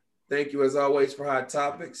 listen, thank you as always for Hot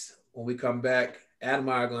Topics. When we come back, Adam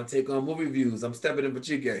and I are going to take on movie reviews. I'm stepping in for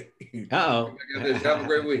Chike. Uh-oh. Have a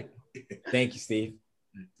great week. Thank you, Steve.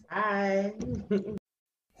 Bye.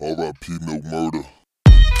 R.I.P. Milk Murder.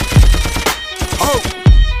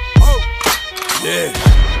 Yeah.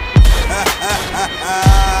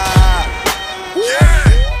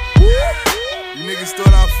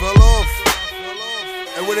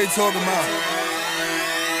 what they talking about?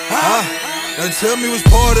 Huh? Now tell me what's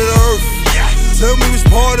part of the earth. Tell me what's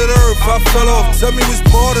part of the earth. I fell off. Tell me what's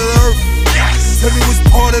part of the earth. Tell me what's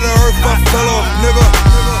part of the earth. I fell off, nigga.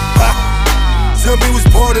 Tell me what's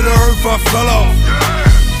part of the earth. I fell off.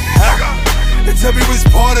 And tell me what's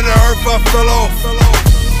part of the earth. I fell off.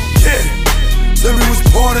 Yeah. Tell me what's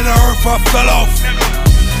part of the earth. I fell off.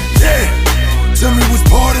 Yeah. Tell me what's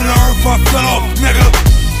part of the earth. I fell off, nigga.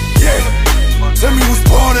 Yeah. Tell me what's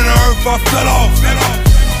part of the earth. I fell off.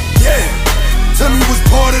 Yeah. Tell me what's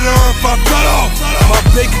part of the earth. I fell off. My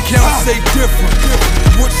bank account say different.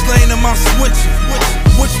 Which lane am I switching?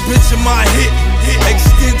 Which bitch am I hitting?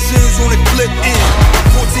 Extensions on the clip in.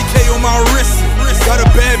 14K on my wrist. Got a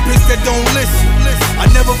bad bitch that don't listen. I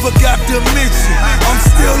never forgot to mention I'm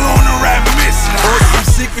still on the rap mission. Or some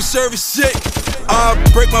Secret Service shit. I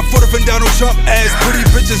break my foot up and down on Trump ass. Pretty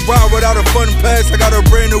bitches ride without a fun pass. I got a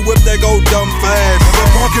brand new whip that go dumb fast. I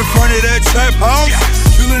walk in front of that trap house.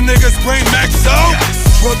 Killing niggas bring max out.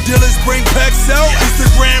 Drug dealers bring packs out.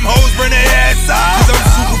 Instagram hoes bring their ass out. Cause I'm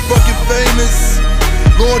super fucking famous.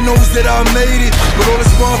 Lord knows that I made it. But all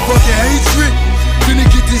this motherfucking hatred, finna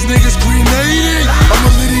get these niggas cremated. I'm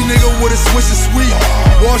a litty nigga with a switch of sweet.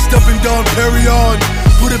 Washed up and Dom Perignon.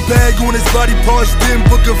 Put a bag on his body parts, then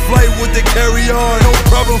book a flight with the carry-on. No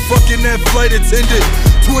problem fucking that flight attendant.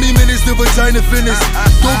 20 minutes to vagina finish.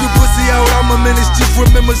 Throw the pussy out, I'm a menace. Just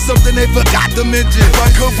remember something they forgot to mention. If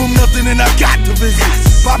I come from nothing and I got to visit.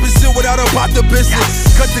 Poppin' shit without about the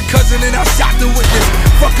business. Cut the cousin and I shot the witness.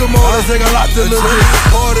 Fuck them all, I take a lot to live with.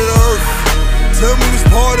 Part of the earth. Tell me what's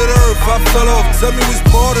part of the earth. I fell off. Tell me what's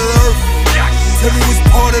part of the earth. Tell me what's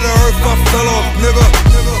part of the earth. I fell off, nigga.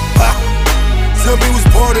 Tell me what's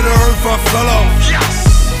part of the earth. I fell off.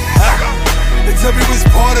 And tell me what's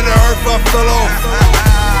part of the earth. I fell off.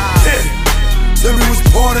 Yeah. Tell me what's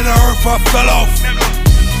part of the earth. I fell off.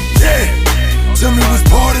 Yeah. Tell me what's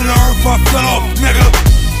part of the earth. I fell off, nigga.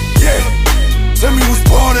 Yeah. Tell me what's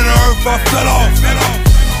part of the earth. I fell off.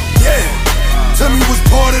 Yeah. Tell me what's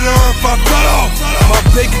part of the earth. I fell off. My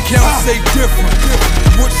bank account say different.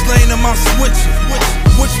 Which lane am I switching?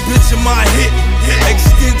 Which bitch am I hitting?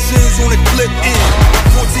 Extensions on the clip in.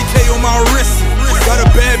 14K on my wrist. Got a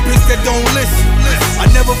bad bitch that don't listen. I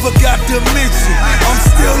never forgot to mention I'm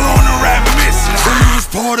still on the rap mission. Tell me what's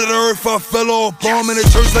part of the earth. I fell off. Bomb in the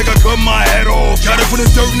church like I cut my head off. Got it from the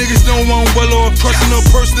dirt, niggas know I'm well off. Crushing a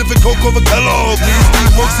purse, sniffing coke over Kellogg. Niggas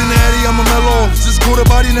need works in the Addy, I'm a mellow. Just caught a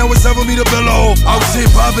body, now it's time for me to bellow. Out here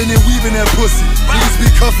bobbing and weaving that pussy. Niggas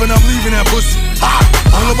be cuffing, I'm leaving that pussy. Ha!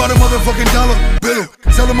 All about a motherfucking dollar bill.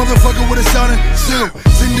 Tell a motherfucker what it's sounding. Still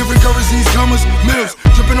 10 different currencies, commas, mills.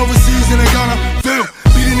 Dripping overseas in a Ghana. Feel.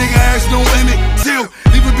 Beat a nigga ass, no limit. Till.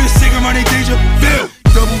 Leave a bitch shaking around they danger. Feel.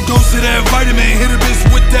 Double dose of that vitamin. Hit a bitch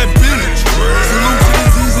with that village. Salute to the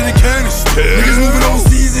Z's in the cannons. Niggas moving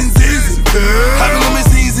overseas in Z's. Having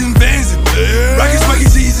limousines and vans. Rockets,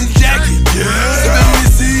 Mikey G's and Jackie. Sipping in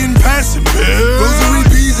the sea and passing. Rosary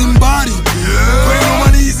bees and body. Praying on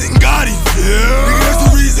my knees and Gotti. Nigga, that's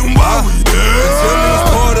the reason why we there. Tell me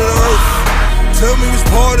what's part of the earth. Tell me what's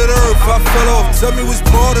part of the earth. I fell off. Tell me what's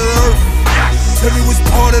part of the earth. Tell me what's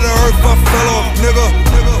part of the earth. I fell off, nigga.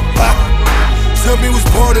 Tell me what's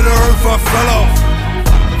part of the earth. I fell off.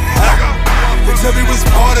 Tell me what's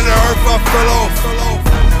part of the earth. I fell off.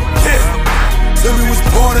 Yeah. Tell me what's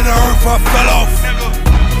part of the earth. I fell off.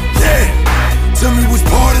 Yeah. Tell me what's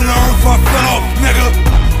part of the earth. I fell off, nigga.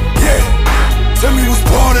 Yeah. Tell me what's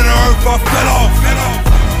part of the earth. I fell off.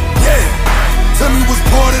 Yeah. Tell me what's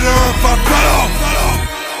part of the earth. I fell off.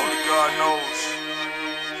 Only God knows.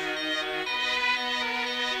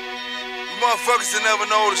 You motherfuckers that never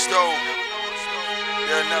noticed though.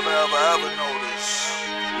 They'll never ever notice.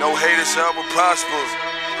 No haters ever prosper.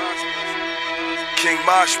 King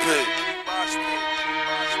Mosh Pit.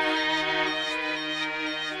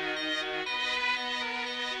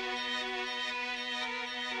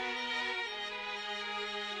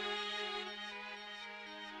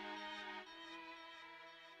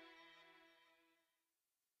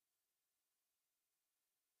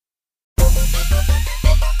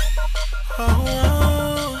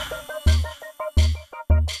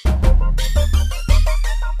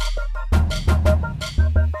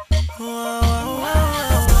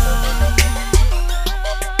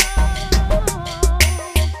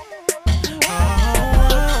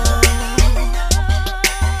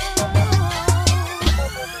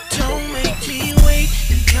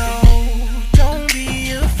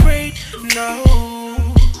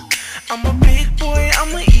 I'm a big boy,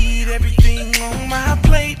 I'ma eat everything on my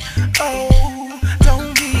plate. Oh,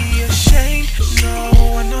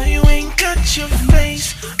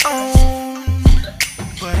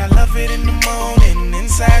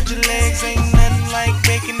 bags ain't nothing like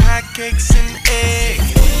baking hotcakes and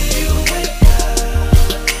eggs.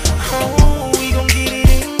 Oh, we gon' get it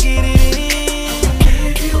in, get it in.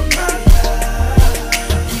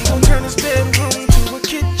 We gon' turn this bedroom to a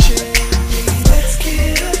kitchen. Let's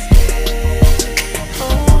get up there.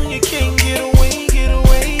 Oh, you can't get away, get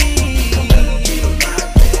away.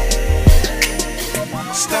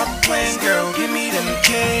 Stop playing, girl, give me them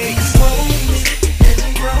cakes. Rolling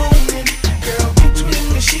and growing, girl,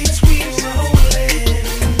 between the sheets we rolling.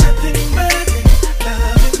 Nothing better than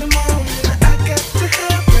love in the morning. I got to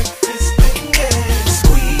have breakfast in bed.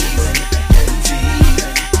 Squeezing and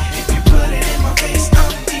teasing. If you put it in my face,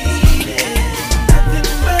 I'm eating. Nothing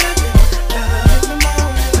better than love in the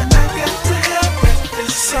morning. I got to have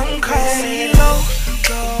breakfast. Some call me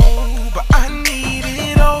loco, but I need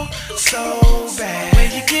it all so bad. When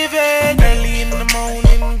you give it early in the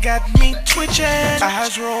morning, got me twitching.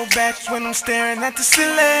 Eyes roll back when I'm staring at the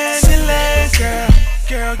ceiling.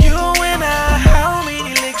 Girl, you and I, how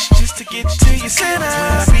many licks just to get to your center? When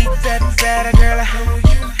I beat that batter, girl,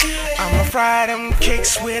 I'ma fry them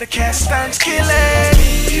cakes with a cast iron's killing.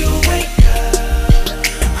 You wake up,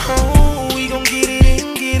 oh, we gon' get it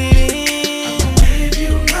in, get it in. Give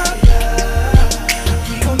you my love.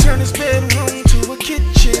 We gon' turn this bedroom to a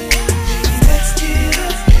kitchen. Let's get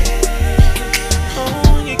up there.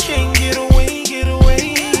 Oh, you can't get away, get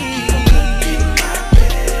away.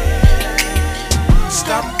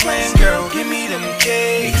 Stop playing, girl, give me them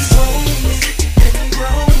cakes. Rolling and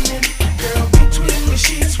growing, girl, between the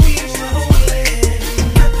sheets we rolling.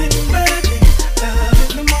 Nothing better than love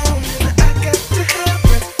in the morning. I got to have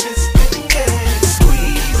breakfast in bed.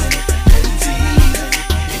 Squeezing and teasing.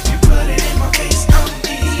 If you put it in my face, I'm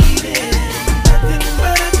eating. Nothing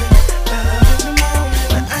better than love in the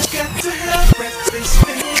morning. I got to have breakfast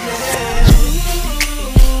in bed.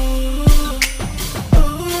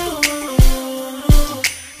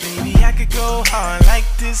 Baby, I could go hard like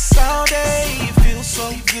this all day. It feels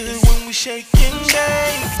so good when we shake and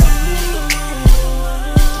bake.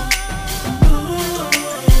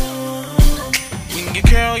 When you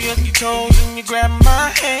curl your toes and you grab my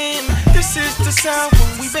hand, this is the sound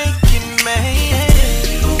when we baking, man.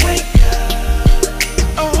 Wake up,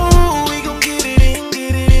 oh, we gon' get it in,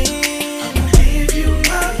 get it in. Give you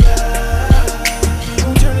my love. We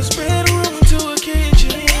gon' turn this bedroom into a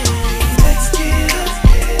kitchen. Let's get up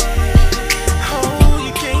there. Oh,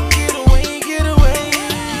 you can't get away, get away.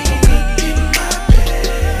 In my bed.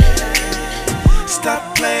 Stop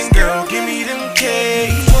playing, girl, give me them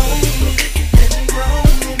cakes. Rolling and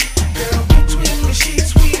growing, girl, between the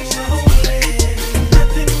sheets we rolling.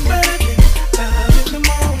 Nothing better than love in the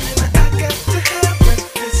morning. I got to have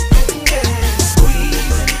breakfast in bed.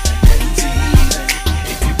 Squeezing and teasing.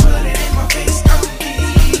 If you put it in my face, I'm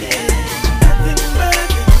eating. Nothing better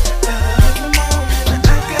than love in the morning.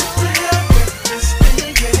 I got to have breakfast in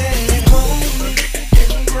bed. Rolling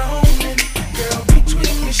and growing, girl,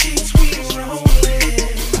 between the sheets we rolling.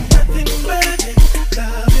 Nothing better than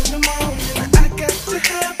love in the morning. I got to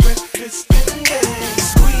have breakfast in bed.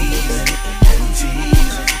 Squeezing and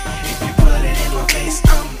teasing. If you put it in my face,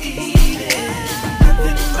 I'm eating.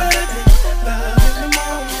 Nothing better than love in the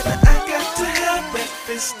morning. I got to have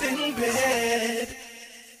breakfast in bed.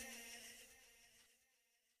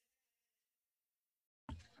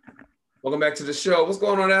 Welcome back to the show. What's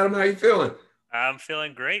going on, Adam? How you feeling? I'm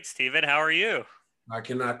feeling great, Steven. How are you? I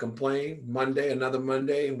cannot complain. Monday, another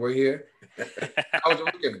Monday, and we're here. How was your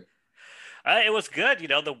weekend? It was good. You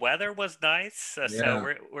know, the weather was nice. Yeah.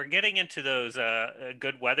 So we're getting into those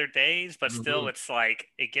good weather days, but still, it's like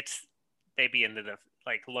it gets maybe into the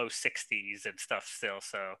like low 60s and stuff still.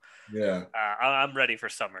 So Yeah. I'm ready for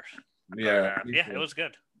summer. Yeah. But, yeah, it was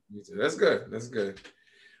good. Me too. That's good. That's good.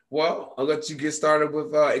 Well, I'll let you get started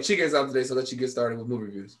with Chike's out today, so I'll let you get started with movie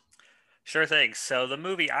reviews. Sure thing. So the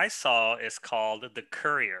movie I saw is called The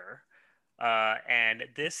Courier. And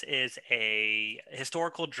this is a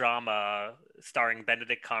historical drama starring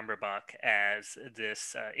Benedict Cumberbatch as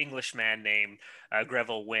this Englishman named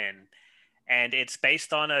Greville Wynn. And it's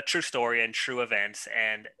based on a true story and true events.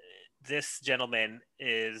 And this gentleman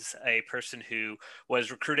is a person who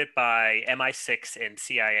was recruited by MI6 and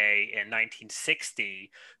CIA in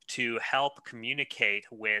 1960 to help communicate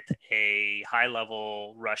with a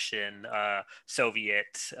high-level Russian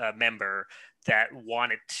Soviet member that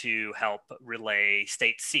wanted to help relay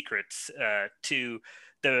state secrets to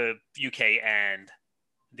the UK and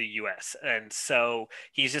the US. And so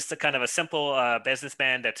he's just a kind of a simple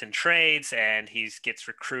businessman that's in trades, and he gets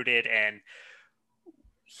recruited, and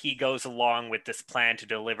he goes along with this plan to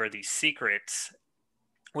deliver these secrets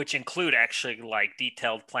which include actually like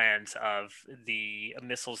detailed plans of the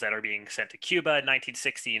missiles that are being sent to Cuba in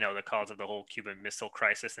 1960, the cause of the whole Cuban Missile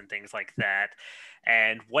Crisis and things like that,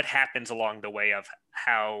 and what happens along the way of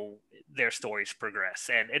how their stories progress.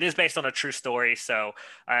 And it is based on a true story, so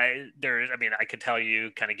I could tell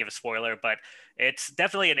you, kind of give a spoiler, but it's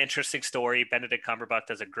definitely an interesting story. Benedict Cumberbatch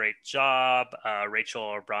does a great job.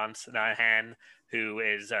 Rachel Brosnahan, who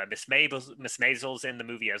is Miss Maisels in the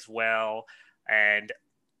movie as well, and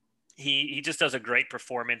he just does a great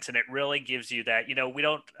performance, and it really gives you that,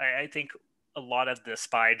 I think a lot of the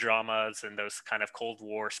spy dramas and those kind of Cold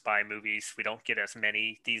War spy movies, we don't get as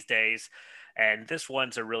many these days. And this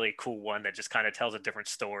one's a really cool one that just kind of tells a different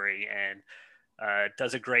story and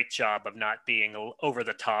does a great job of not being over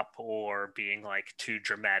the top or being like too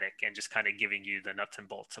dramatic, and just kind of giving you the nuts and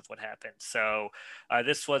bolts of what happened. So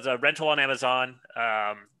this was a rental on Amazon.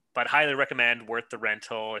 But highly recommend, worth the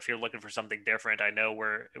rental if you're looking for something different. I know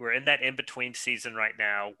we're in that in-between season right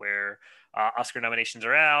now where Oscar nominations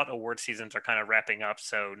are out, award seasons are kind of wrapping up,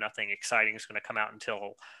 so nothing exciting is going to come out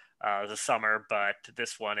until the summer, but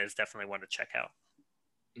this one is definitely one to check out.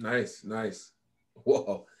 Nice.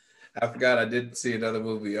 Whoa. I forgot I did see another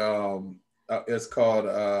movie. It's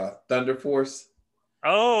called Thunder Force.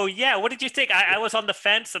 Oh yeah, what did you think? I was on the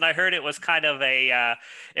fence, and I heard it was kind of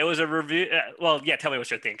it was a review. Tell me what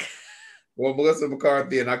you think. Well, Melissa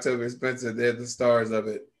McCarthy and Octavia Spencer, they're the stars of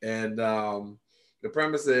it, and the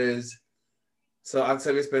premise is, so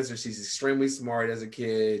Octavia Spencer, she's extremely smart as a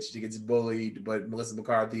kid. She gets bullied, but Melissa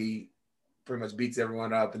McCarthy pretty much beats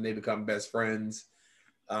everyone up, and they become best friends.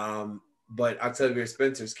 But Octavia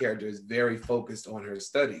Spencer's character is very focused on her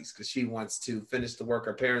studies because she wants to finish the work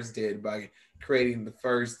her parents did by creating the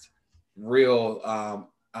first real,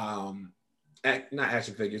 not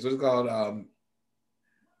action figures. What's it called?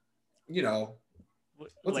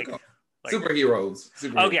 What's it called? Superheroes.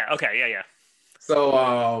 Oh yeah, okay, yeah.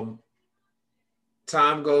 So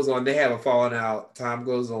time goes on. They have a falling out. Time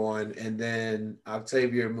goes on, and then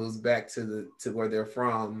Octavia moves back to where they're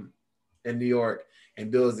from in New York, and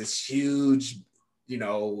builds this huge,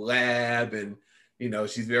 lab, and,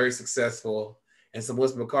 she's very successful. And so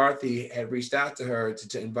Melissa McCarthy had reached out to her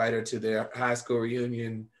to invite her to their high school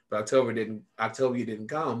reunion, but Octavia didn't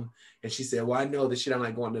come. And she said, well, I know that she don't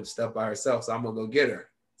like going to stuff by herself, so I'm gonna go get her.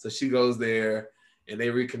 So she goes there and they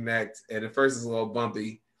reconnect. And at first it's a little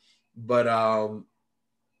bumpy, but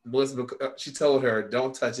Melissa, she told her,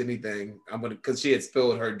 don't touch anything. Because she had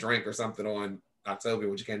spilled her drink or something on Octavia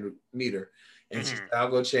when she came to meet her. And she said, I'll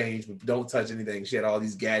go change, but don't touch anything. She had all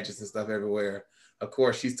these gadgets and stuff everywhere. Of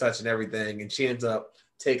course, she's touching everything. And she ends up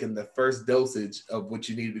taking the first dosage of what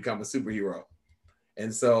you need to become a superhero.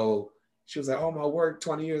 And so she was like, oh, my work,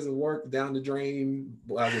 20 years of work down the drain,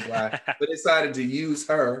 blah, blah, blah. But they decided to use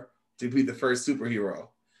her to be the first superhero.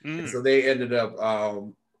 And so they ended up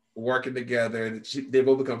working together. They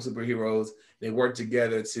both become superheroes. They work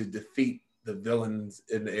together to defeat the villains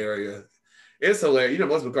in the area. It's hilarious.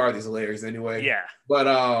 Melissa McCarthy's hilarious anyway. Yeah. But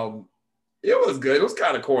it was good. It was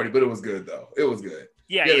kind of corny, but it was good though. It was good.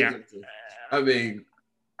 Yeah. I mean,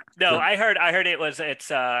 no, I heard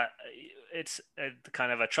it's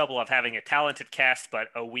kind of a trouble of having a talented cast but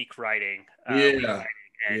a weak writing. And you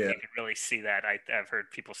can really see that. I've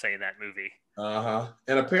heard people say in that movie.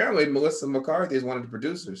 And apparently Melissa McCarthy is one of the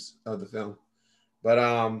producers of the film. But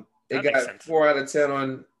it got 4 out of 10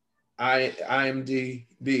 on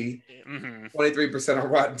IMDb, 23% on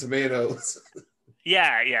Rotten Tomatoes.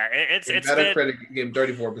 Yeah. It's Metacritic gave him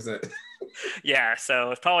 34%. Yeah, so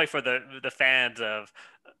it's probably for the fans of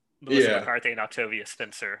Melissa McCarthy and Octavia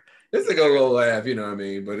Spencer. It's a good little laugh, you know what I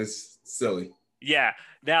mean? But it's silly. Yeah.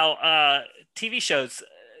 Now, TV shows,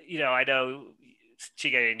 I know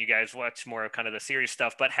Chige and you guys watch more of kind of the serious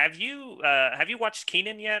stuff, but have you watched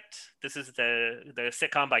Kenan yet? This is the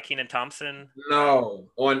sitcom by Kenan Thompson. No.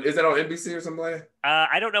 Is it on NBC or something like that?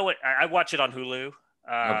 I don't know I watch it on Hulu.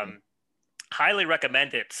 Okay. Highly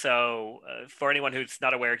recommend it. So for anyone who's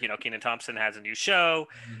not aware, Kenan Thompson has a new show.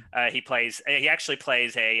 He actually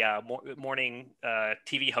plays a morning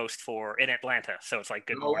TV host in Atlanta. So it's like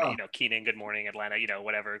Good Morning, wow. Kenan, Good Morning Atlanta,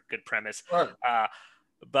 whatever, good premise. Right.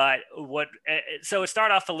 So it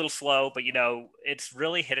started off a little slow, but it's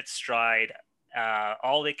really hit its stride.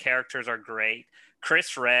 All the characters are great.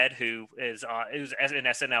 Chris Redd, who is in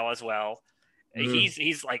SNL as well. He's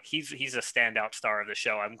a standout star of the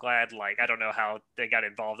show. I'm glad, I don't know how they got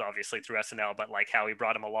involved, obviously through SNL, but how he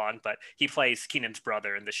brought him along. But he plays Kenan's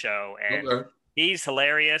brother in the show, and he's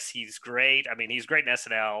hilarious. He's great. I mean, he's great in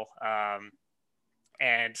SNL.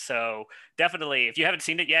 And so definitely, if you haven't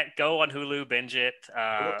seen it yet, go on Hulu, binge it.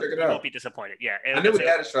 Check it you out. won't be disappointed. Yeah, I knew we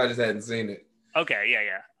had it, so I just hadn't seen it. Okay,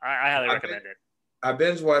 yeah. I highly recommend it. I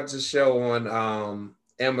binge watched a show on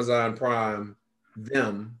Amazon Prime,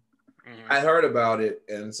 Them. I heard about it,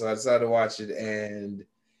 and so I decided to watch it, and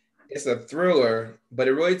it's a thriller, but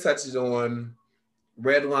it really touches on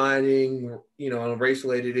redlining, on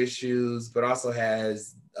race-related issues, but also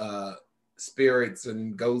has spirits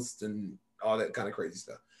and ghosts and all that kind of crazy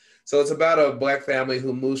stuff. So it's about a Black family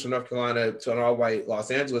who moves from North Carolina to an all-white Los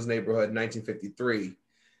Angeles neighborhood in 1953.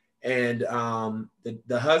 And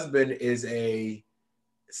the husband is an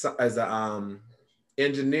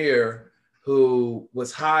engineer who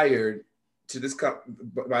was hired to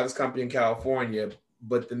by this company in California,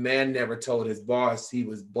 but the man never told his boss he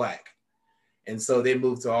was Black. And so they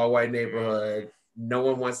moved to an all-white neighborhood. No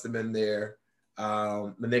one wants them in there.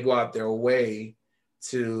 And they go out their way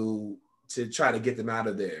to try to get them out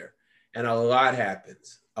of there. And a lot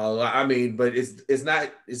happens. A lot. I mean, but it's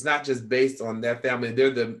not just based on that family. They're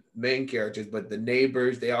the main characters, but the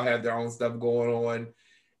neighbors, they all have their own stuff going on.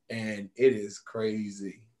 And it is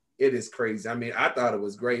crazy. It is crazy. I mean, I thought it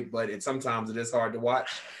was great, but sometimes it is hard to watch.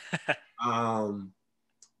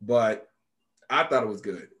 But I thought it was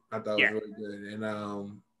good. I thought it was really good. And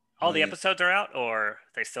all the episodes are out, or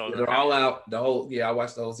they still? Yeah, they're all out. I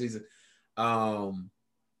watched the whole season.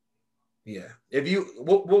 Yeah. If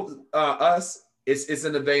you Us, it's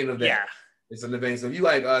in the vein of that. Yeah. It's in the vein. So if you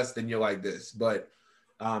like Us, then you'll like this. But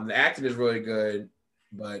the acting is really good.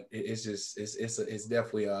 But it's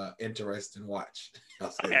definitely an interesting watch.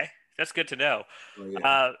 Okay, that's good to know. So,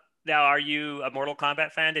 yeah. Now, are you a Mortal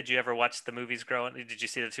Kombat fan? Did you ever watch the movies growing? Did you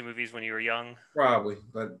see the 2 movies when you were young? Probably,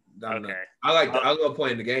 but I don't know. Okay. I love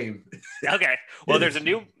playing the game. Okay. Well, there's a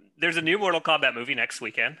new Mortal Kombat movie next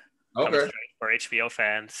weekend. Okay. For HBO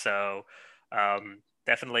fans, so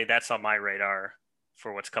definitely that's on my radar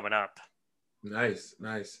for what's coming up. Nice.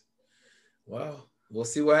 Well, we'll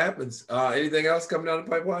see what happens. Anything else coming down the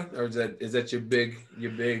pipeline, or is that your big?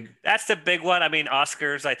 That's the big one. I mean,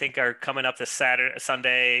 Oscars I think are coming up this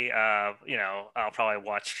Sunday. I'll probably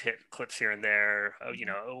watch clips here and there.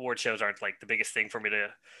 Award shows aren't like the biggest thing for me to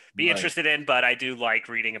be interested in, but I do like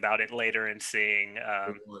reading about it later and seeing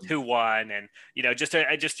who won, and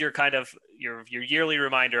just your kind of your yearly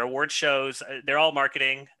reminder. Award shows, they're all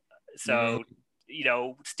marketing, so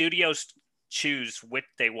studios choose what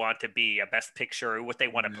they want to be a best picture or what they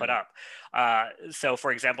want to put up. So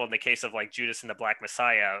for example, in the case of like Judas and the Black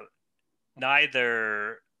Messiah,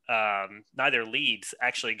 neither leads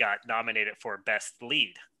actually got nominated for best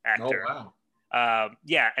lead actor. Oh, wow.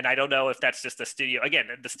 And I don't know if that's just the studio. Again,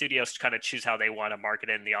 the studios kind of choose how they want to market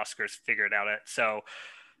it, and the Oscars figure it out. So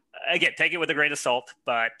again, take it with a grain of salt,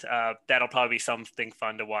 but that'll probably be something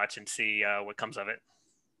fun to watch and see what comes of it.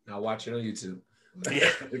 I'll watch it on YouTube.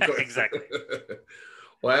 Yeah, exactly.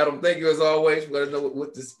 Well, Adam, thank you as always. Let us know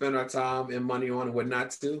what to spend our time and money on and what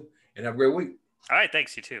not to. And have a great week. All right,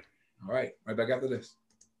 thanks. You too. All right, right back after this.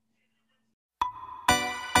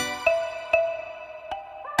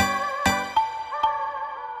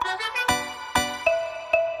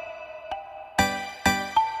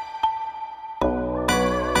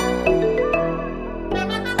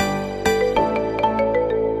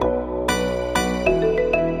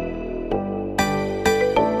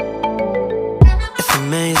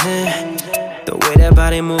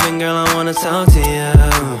 Moving, girl, I wanna talk to you.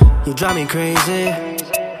 You drive me crazy.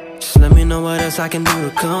 Just let me know what else I can do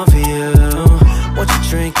to come for you. What you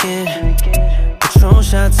drinking? Patron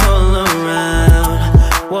shots all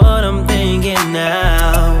around. What I'm thinking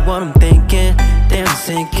now, what I'm thinking, damn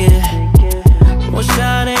sinking. One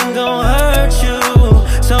shot ain't gon' hurt you,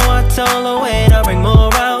 so I told her wait, I'll bring more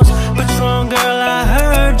rounds. Patron, girl, I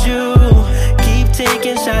heard you. Keep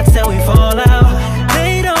taking shots till we fall out.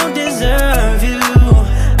 They don't deserve you.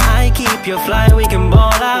 Keep your flight, we can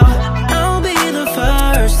ball out. I'll be the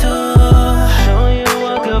first to show you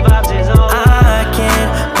what good vibes is all. I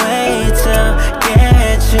can't wait to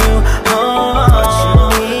get you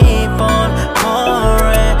home. Keep on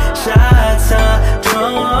pouring shots of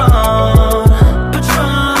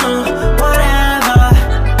Patron, whatever.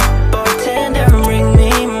 Bartender, bring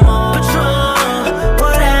me more Patron,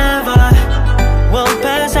 whatever. We'll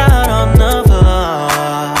pass out on the floor.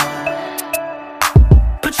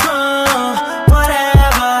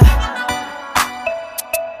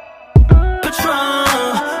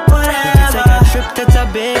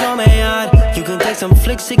 Some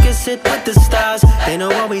flicks, she can sit with the stars. They know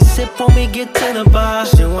what we sip when we get to the bar.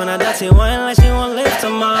 She wanna dirty wine like she won't live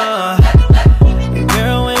tomorrow.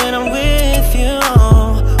 Girl, when I'm with you,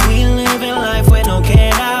 we living life with no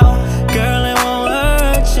care now. Girl, it won't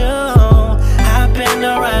hurt you. Hop in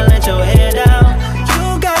the ride, let your head down.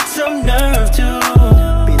 You got some nerve to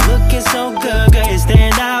be looking so good.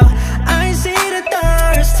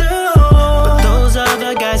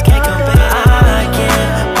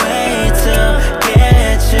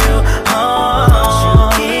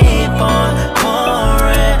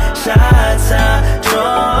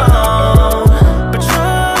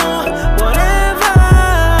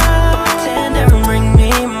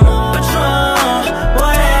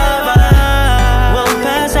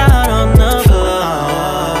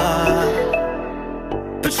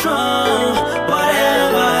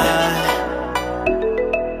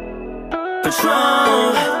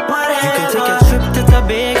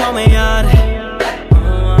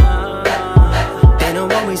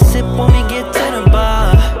 sip when we get to the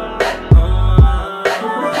bar.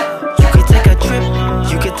 You could take a trip,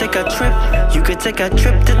 you could take a trip, you could take a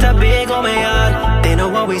trip to Tabigo, oh my God. They know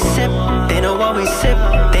what we sip, they know what we sip,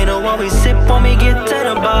 they know what we sip when we get to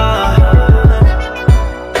the bar.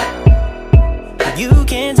 You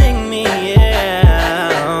can't take me,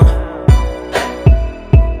 yeah.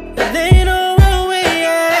 They know what we,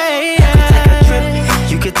 yeah.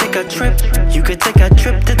 You could take a trip, you could take a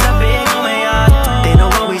trip to Tabigo, oh my God. They know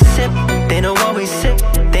what we sip, they know what we sip,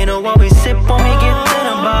 they know what we sip when we get to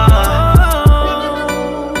the bar.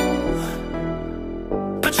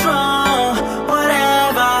 Patron,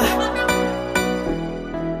 whatever.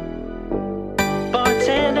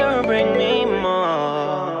 Bartender, bring me more.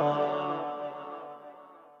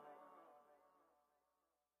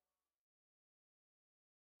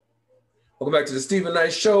 Welcome back to the Stephen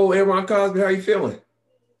Knight Show. Hey, Ron Cosby, how you feeling?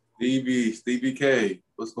 Stevie K,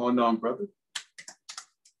 what's going on, brother?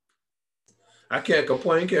 I can't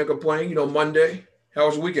complain, You know, Monday. How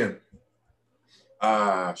was your weekend?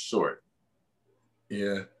 Short.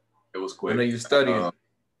 Yeah. It was quick. I know you're studying.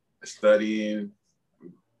 Studying.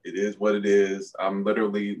 It is what it is. I'm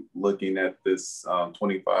literally looking at this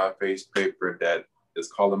 25-page paper that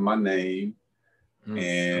is calling my name,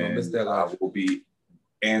 and I will be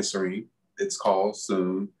answering its call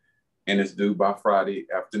soon, and it's due by Friday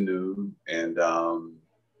afternoon. And I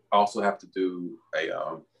also have to do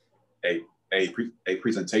a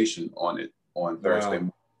presentation on it on Thursday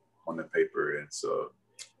morning on the paper, and so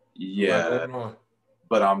yeah.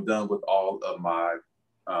 But I'm done with all of my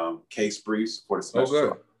case briefs for the semester. Oh,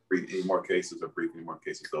 good. Read any more cases or brief any more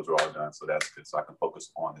cases. Those are all done, so that's good. So I can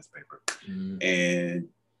focus on this paper. And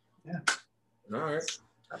yeah. All right.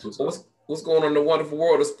 What's going on in the wonderful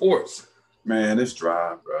world of sports? Man, it's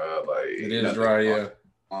dry, bro. Like it is dry, yeah.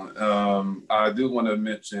 I do want to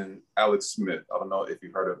mention Alex Smith. I don't know if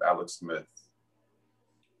you've heard of Alex Smith.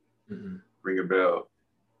 Ring a bell.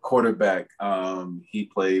 Quarterback. He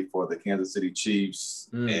played for the Kansas City Chiefs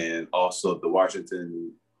and also the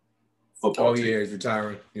Washington football team. Oh yeah, he's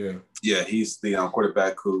retiring. Yeah. Yeah, he's the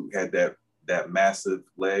quarterback who had that massive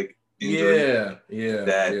leg injury.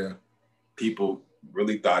 Yeah. People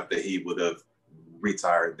really thought that he would have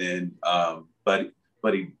retired then, but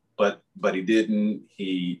he didn't.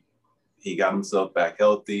 He got himself back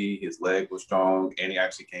healthy. His leg was strong, and he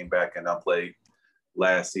actually came back and played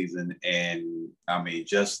last season. And I mean,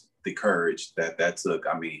 just the courage that took.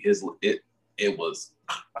 I mean, it was like, it was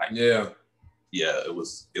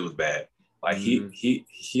bad. Like he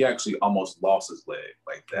actually almost lost his leg.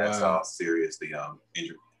 Like that's how serious the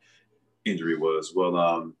injury was.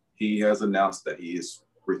 Well, he has announced that he is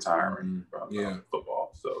retiring from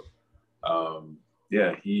football. So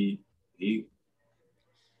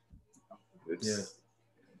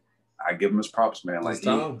I give him his props, man. Like it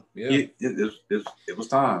was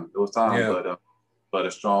time. It was time. Yeah. But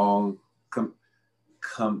a strong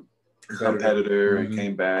competitor and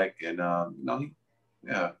came back, and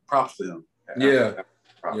props to him.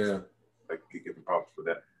 Props. Like give him props for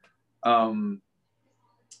that.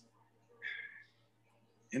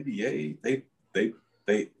 NBA,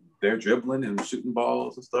 they're dribbling and shooting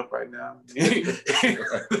balls and stuff right now.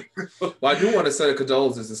 Well, I do want to send a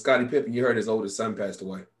condolences to Scottie Pippen. You heard his oldest son passed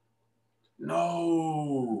away.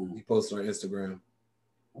 No. He posted on Instagram.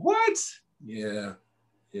 What? Yeah.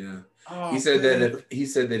 Oh, he said that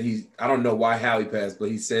I don't know how he passed, but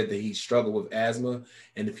he said that he struggled with asthma,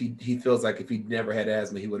 and if he feels like if he never had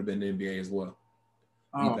asthma, he would have been in the NBA as well.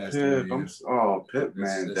 Pip,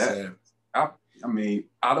 man. I mean,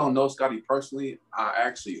 I don't know Scottie personally. I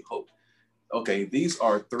actually hope. Okay, these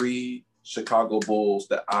are 3 Chicago Bulls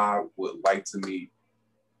that I would like to meet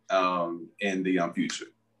in the future.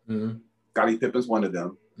 Scottie Pippen's one of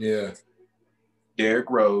them. Yeah. Derrick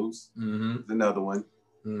Rose is another one.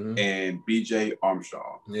 And BJ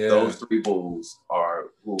Armstrong. Yeah. Those 3 Bulls are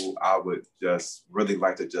who I would just really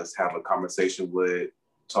like to just have a conversation with,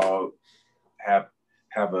 talk, have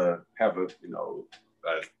a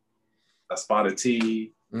a spot of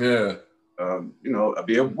tea, a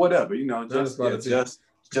beer, whatever, just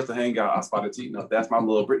to hang out, a spot of tea. That's my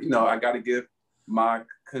little, I got to give my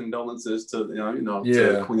condolences to,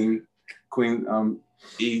 to Queen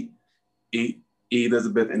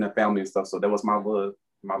Elizabeth and the family and stuff. So that was my little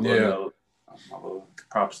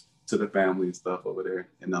props to the family and stuff over there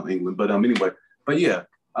in England. But anyway,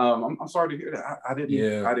 I'm sorry to hear that. I didn't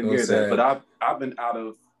hear that. But I've been out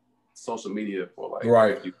of social media for like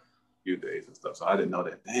a few days and stuff, so I didn't know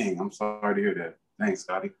that. Dang, I'm sorry to hear that. Thanks,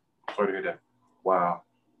 Scotty. I'm sorry to hear that. Wow.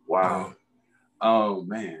 Oh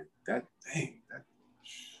man,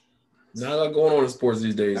 Not a lot going on in sports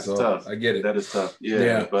these days. That's so tough. I get it. That is tough.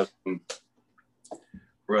 Yeah. But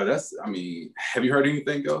bro, have you heard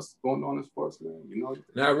anything else going on in sports, man? You know?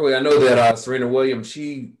 Not really. I know that Serena Williams,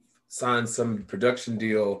 she signed some production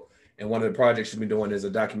deal, and one of the projects she's been doing is a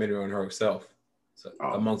documentary on herself, so,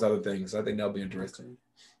 amongst other things. I think that'll be interesting.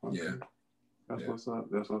 Okay. Yeah. That's what's up.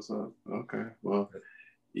 That's what's up. Okay. Well,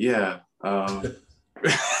 yeah. Well,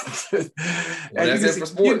 that's it for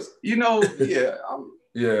sports. You know, yeah.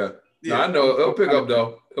 Yeah. No, I know it'll pick up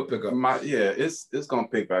though. It'll pick up. It's gonna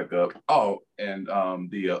pick back up. Oh, and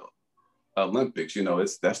the Olympics, you know,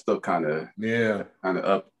 that's still kind of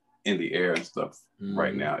up in the air and stuff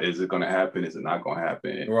right now. Is it gonna happen? Is it not gonna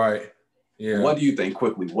happen? Right. Yeah. What do you think?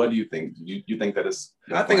 Quickly, what do you think? You think that it's?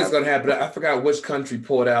 I think it's gonna happen. I forgot which country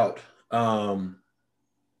pulled out. I don't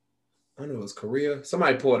know. It was Korea.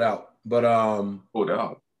 Somebody pulled out, but pulled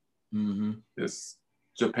out. Mm-hmm. It's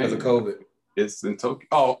Japan because of COVID. It's in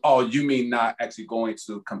Tokyo. Oh, you mean not actually going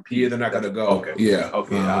to compete? Yeah, they're not going to go. Okay. Yeah.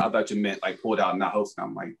 Okay. I thought you meant like pulled out, not hosting.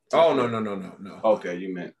 I'm like, oh, no. Okay,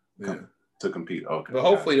 you meant to compete. Okay. But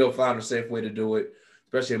hopefully they'll find a safe way to do it,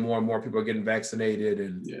 especially more and more people are getting vaccinated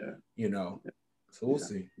and, you know, so we'll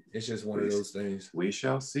see. It's just one of those things. We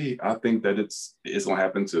shall see. I think that it's going to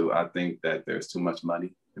happen too. I think that there's too much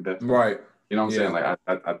money invested. Right. You know what I'm saying? Like,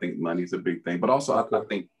 I think money is a big thing, but also I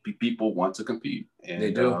think people want to compete. And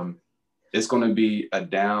they do. It's going to be a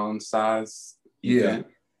downsize event,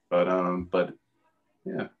 but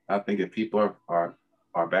yeah, I think if people are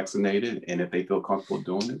vaccinated and if they feel comfortable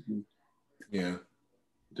doing it,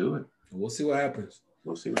 do it. We'll see what happens.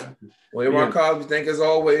 Well, Mark Cobb, thank as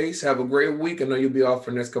always. Have a great week. I know you'll be off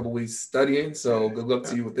for the next couple of weeks studying, so good luck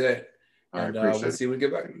to you with that. And we'll see when we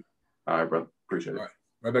get back. All right, brother. Appreciate it. All right.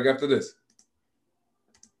 Right back after this.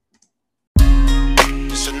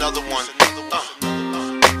 Just another one.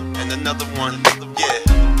 And another one, yeah.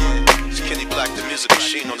 It's Kenny Black, the music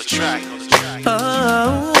machine on the track.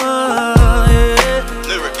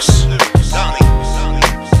 Lyrics, Donnie.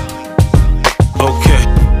 Okay.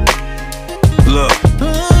 Look.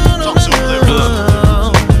 Talk to me, lyrics.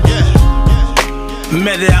 Yeah.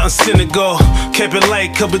 Met it out in Senegal. Kept it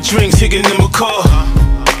light, couple drinks, hitting them a call.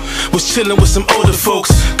 Was chillin' with some older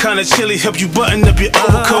folks. Kinda chilly, help you button up your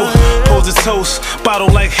overcoat. Hold a toast, bottle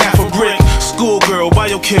like half a brick. Schoolgirl,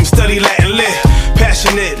 biochem, study Latin lit.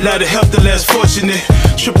 Passionate, love to help the less fortunate.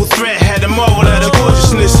 Triple threat, had to marvel at her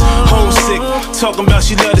gorgeousness. Homesick, talking about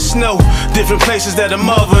she love the snow. Different places that her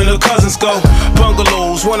mother and her cousins go.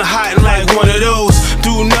 Bungalows, wanna hide like one of those.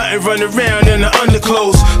 Do nothing, run around in the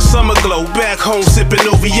underclothes. Summer glow, back home sipping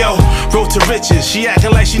OVO. Road to riches, she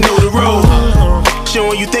acting like she know the road.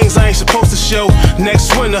 Showing you things I ain't supposed to show.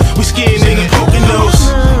 Next winter, we skiing in the Poconos.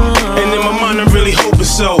 And in my mind, I'm really hoping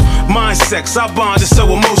so. Mind sex, our bond is so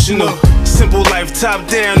emotional. Simple life, top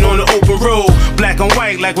down on the open road. Black and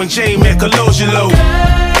white, like when Jane met Colangelo.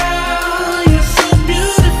 Girl, you're so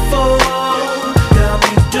beautiful. Got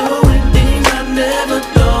me doing things I never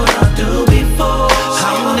thought I'd do before.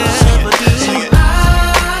 I never do. I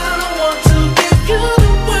want to give you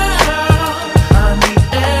the world. I need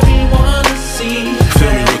everyone to see.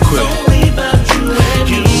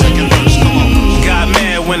 Got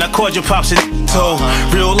mad when I called your pops and told.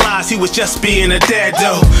 Realized he was just being a dad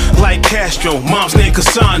though. Like Castro, mom's name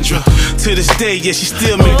Cassandra. To this day, yeah, she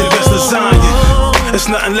still make the best lasagna. There's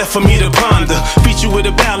nothing left for me to ponder. Beat you with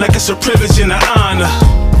a bow like it's a privilege and an honor.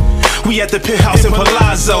 We at the penthouse in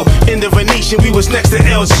Palazzo. In the Venetian, we was next to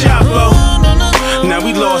El Chapo. Now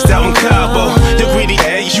we lost out in Cabo. The greedy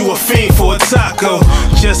head, you a fiend for a taco.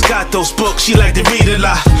 Just got those books, she like to read a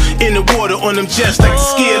lot. In the water on them jets, like to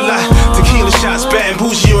ski a lot. Tequila shots, bad and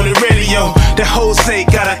bougie on the radio. That Jose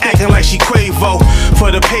got her acting like she Quavo.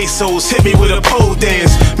 For the pesos, hit me with a pole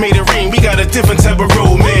dance. Made it rain, we got a different type of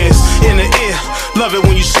romance. In the air, love it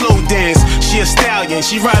when you slow dance. She a stallion,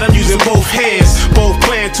 she ride, I'm using both hands. Both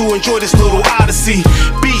plan to enjoy this little odyssey.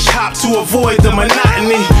 Beach hop to avoid the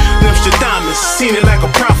monotony. Nostradamus, seen it like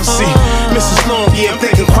a prophecy. Mrs. Long, yeah, I'm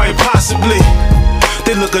thinking quite possibly.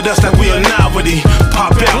 They look at us like we a novelty.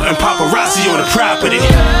 Pop out and paparazzi on the property.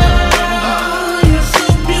 You're so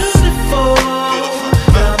beautiful.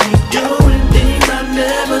 Got me doing things I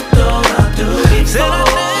never thought I'd do before. Said I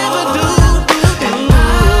never do. And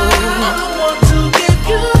I want to give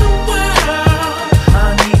you the world.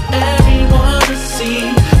 I need everyone to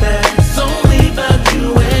see that it's only about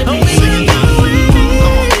you and me.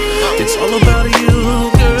 It's all about you,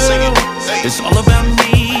 girl. It's all about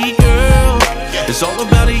me, girl. It's all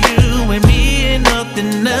about you and me, and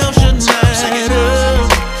nothing else should matter.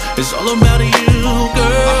 It's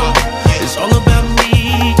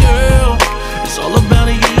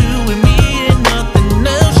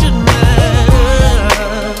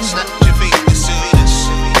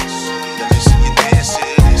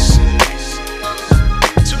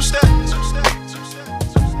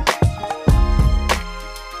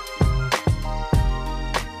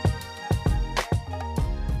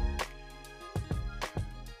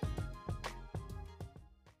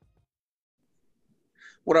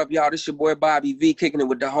What up, y'all? This your boy Bobby V, kicking it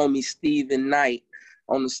with the homie Steven Knight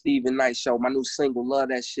on the Steven Knight Show. My new single, Love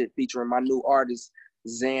That Shit, featuring my new artist,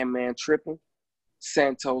 Zan Man Trippin',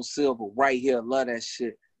 Santos Silva, right here, Love That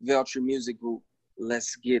Shit, Veltri Music Group.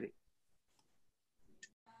 Let's get it.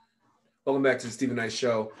 Welcome back to the Steven Knight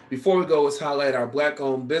Show. Before we go, let's highlight our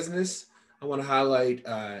Black-owned business. I want to highlight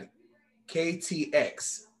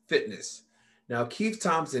KTX Fitness. Now, Keith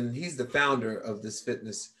Thompson, he's the founder of this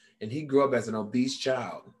fitness, and he grew up as an obese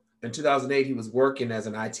child. In 2008, he was working as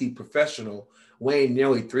an IT professional, weighing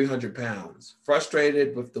nearly 300 pounds.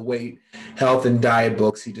 Frustrated with the weight, health, and diet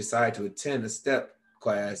books, he decided to attend a step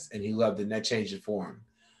class, and he loved it, and that changed it for him.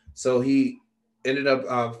 So he ended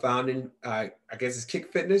up founding, I guess it's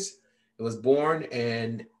Kick Fitness. It was born,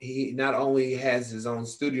 and he not only has his own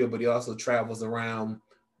studio, but he also travels around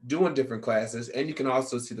doing different classes, and you can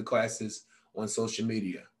also see the classes on social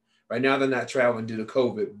media. Right now, they're not traveling due to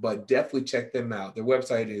COVID, but definitely check them out. Their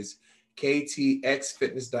website is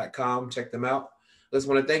ktxfitness.com. Check them out. I just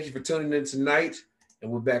want to thank you for tuning in tonight, and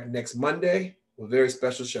we're back next Monday with a very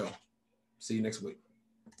special show. See you next week.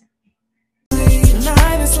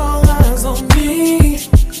 Tonight is all eyes on me.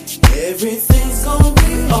 Everything